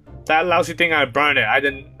 Bruce? That lousy thing, I burned it. I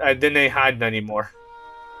didn't hide anymore.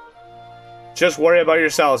 Just worry about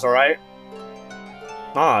yourselves, alright?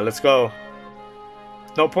 Let's go.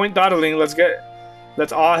 No point dawdling,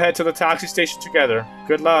 let's all head to the taxi station together.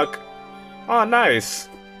 Good luck. Nice.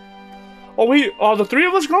 Oh, wait, the 3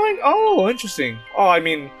 of us going? Oh, interesting. Oh, I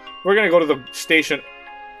mean, we're gonna go to the station.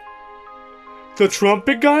 The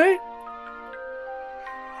trumpet guy?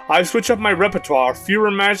 I switch up my repertoire.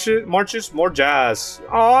 Fewer marches, more jazz.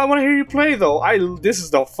 Oh, I want to hear you play, though. This is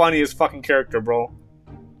the funniest fucking character, bro.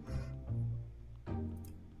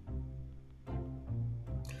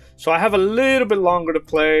 So I have a little bit longer to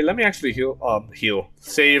play. Let me actually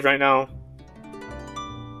save right now.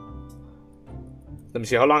 Let me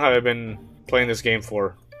see, how long have I been playing this game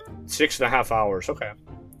for? 6.5 hours, okay.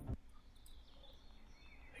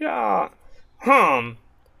 Yeah.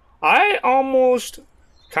 I almost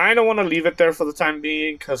kind of want to leave it there for the time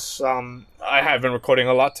being, because I have been recording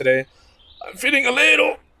a lot today. I'm feeling a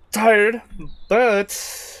little tired, but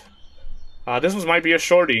this one might be a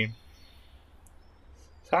shorty.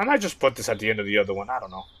 So I might just put this at the end of the other one, I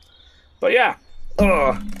don't know. But yeah,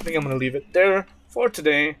 I think I'm going to leave it there for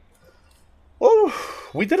today. Oh,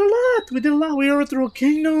 we did a lot. We were through a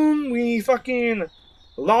kingdom. We fucking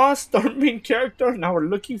lost our main character. Now we're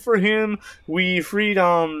looking for him. We freed,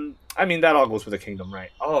 I mean, that all goes with the kingdom,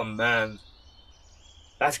 right? Oh, man.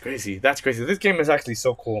 That's crazy. This game is actually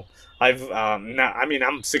so cool.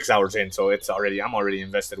 I'm 6 hours in, so I'm already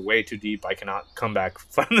invested way too deep. I cannot come back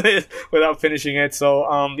from this without finishing it. So,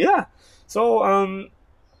 yeah. So, I'm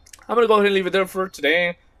going to go ahead and leave it there for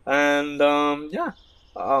today. And, yeah.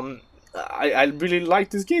 I really like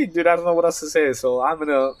this game, dude. I don't know what else to say, so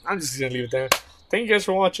I'm just gonna leave it there. Thank you guys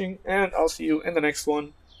for watching, and I'll see you in the next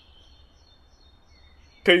one.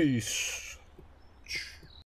 Peace.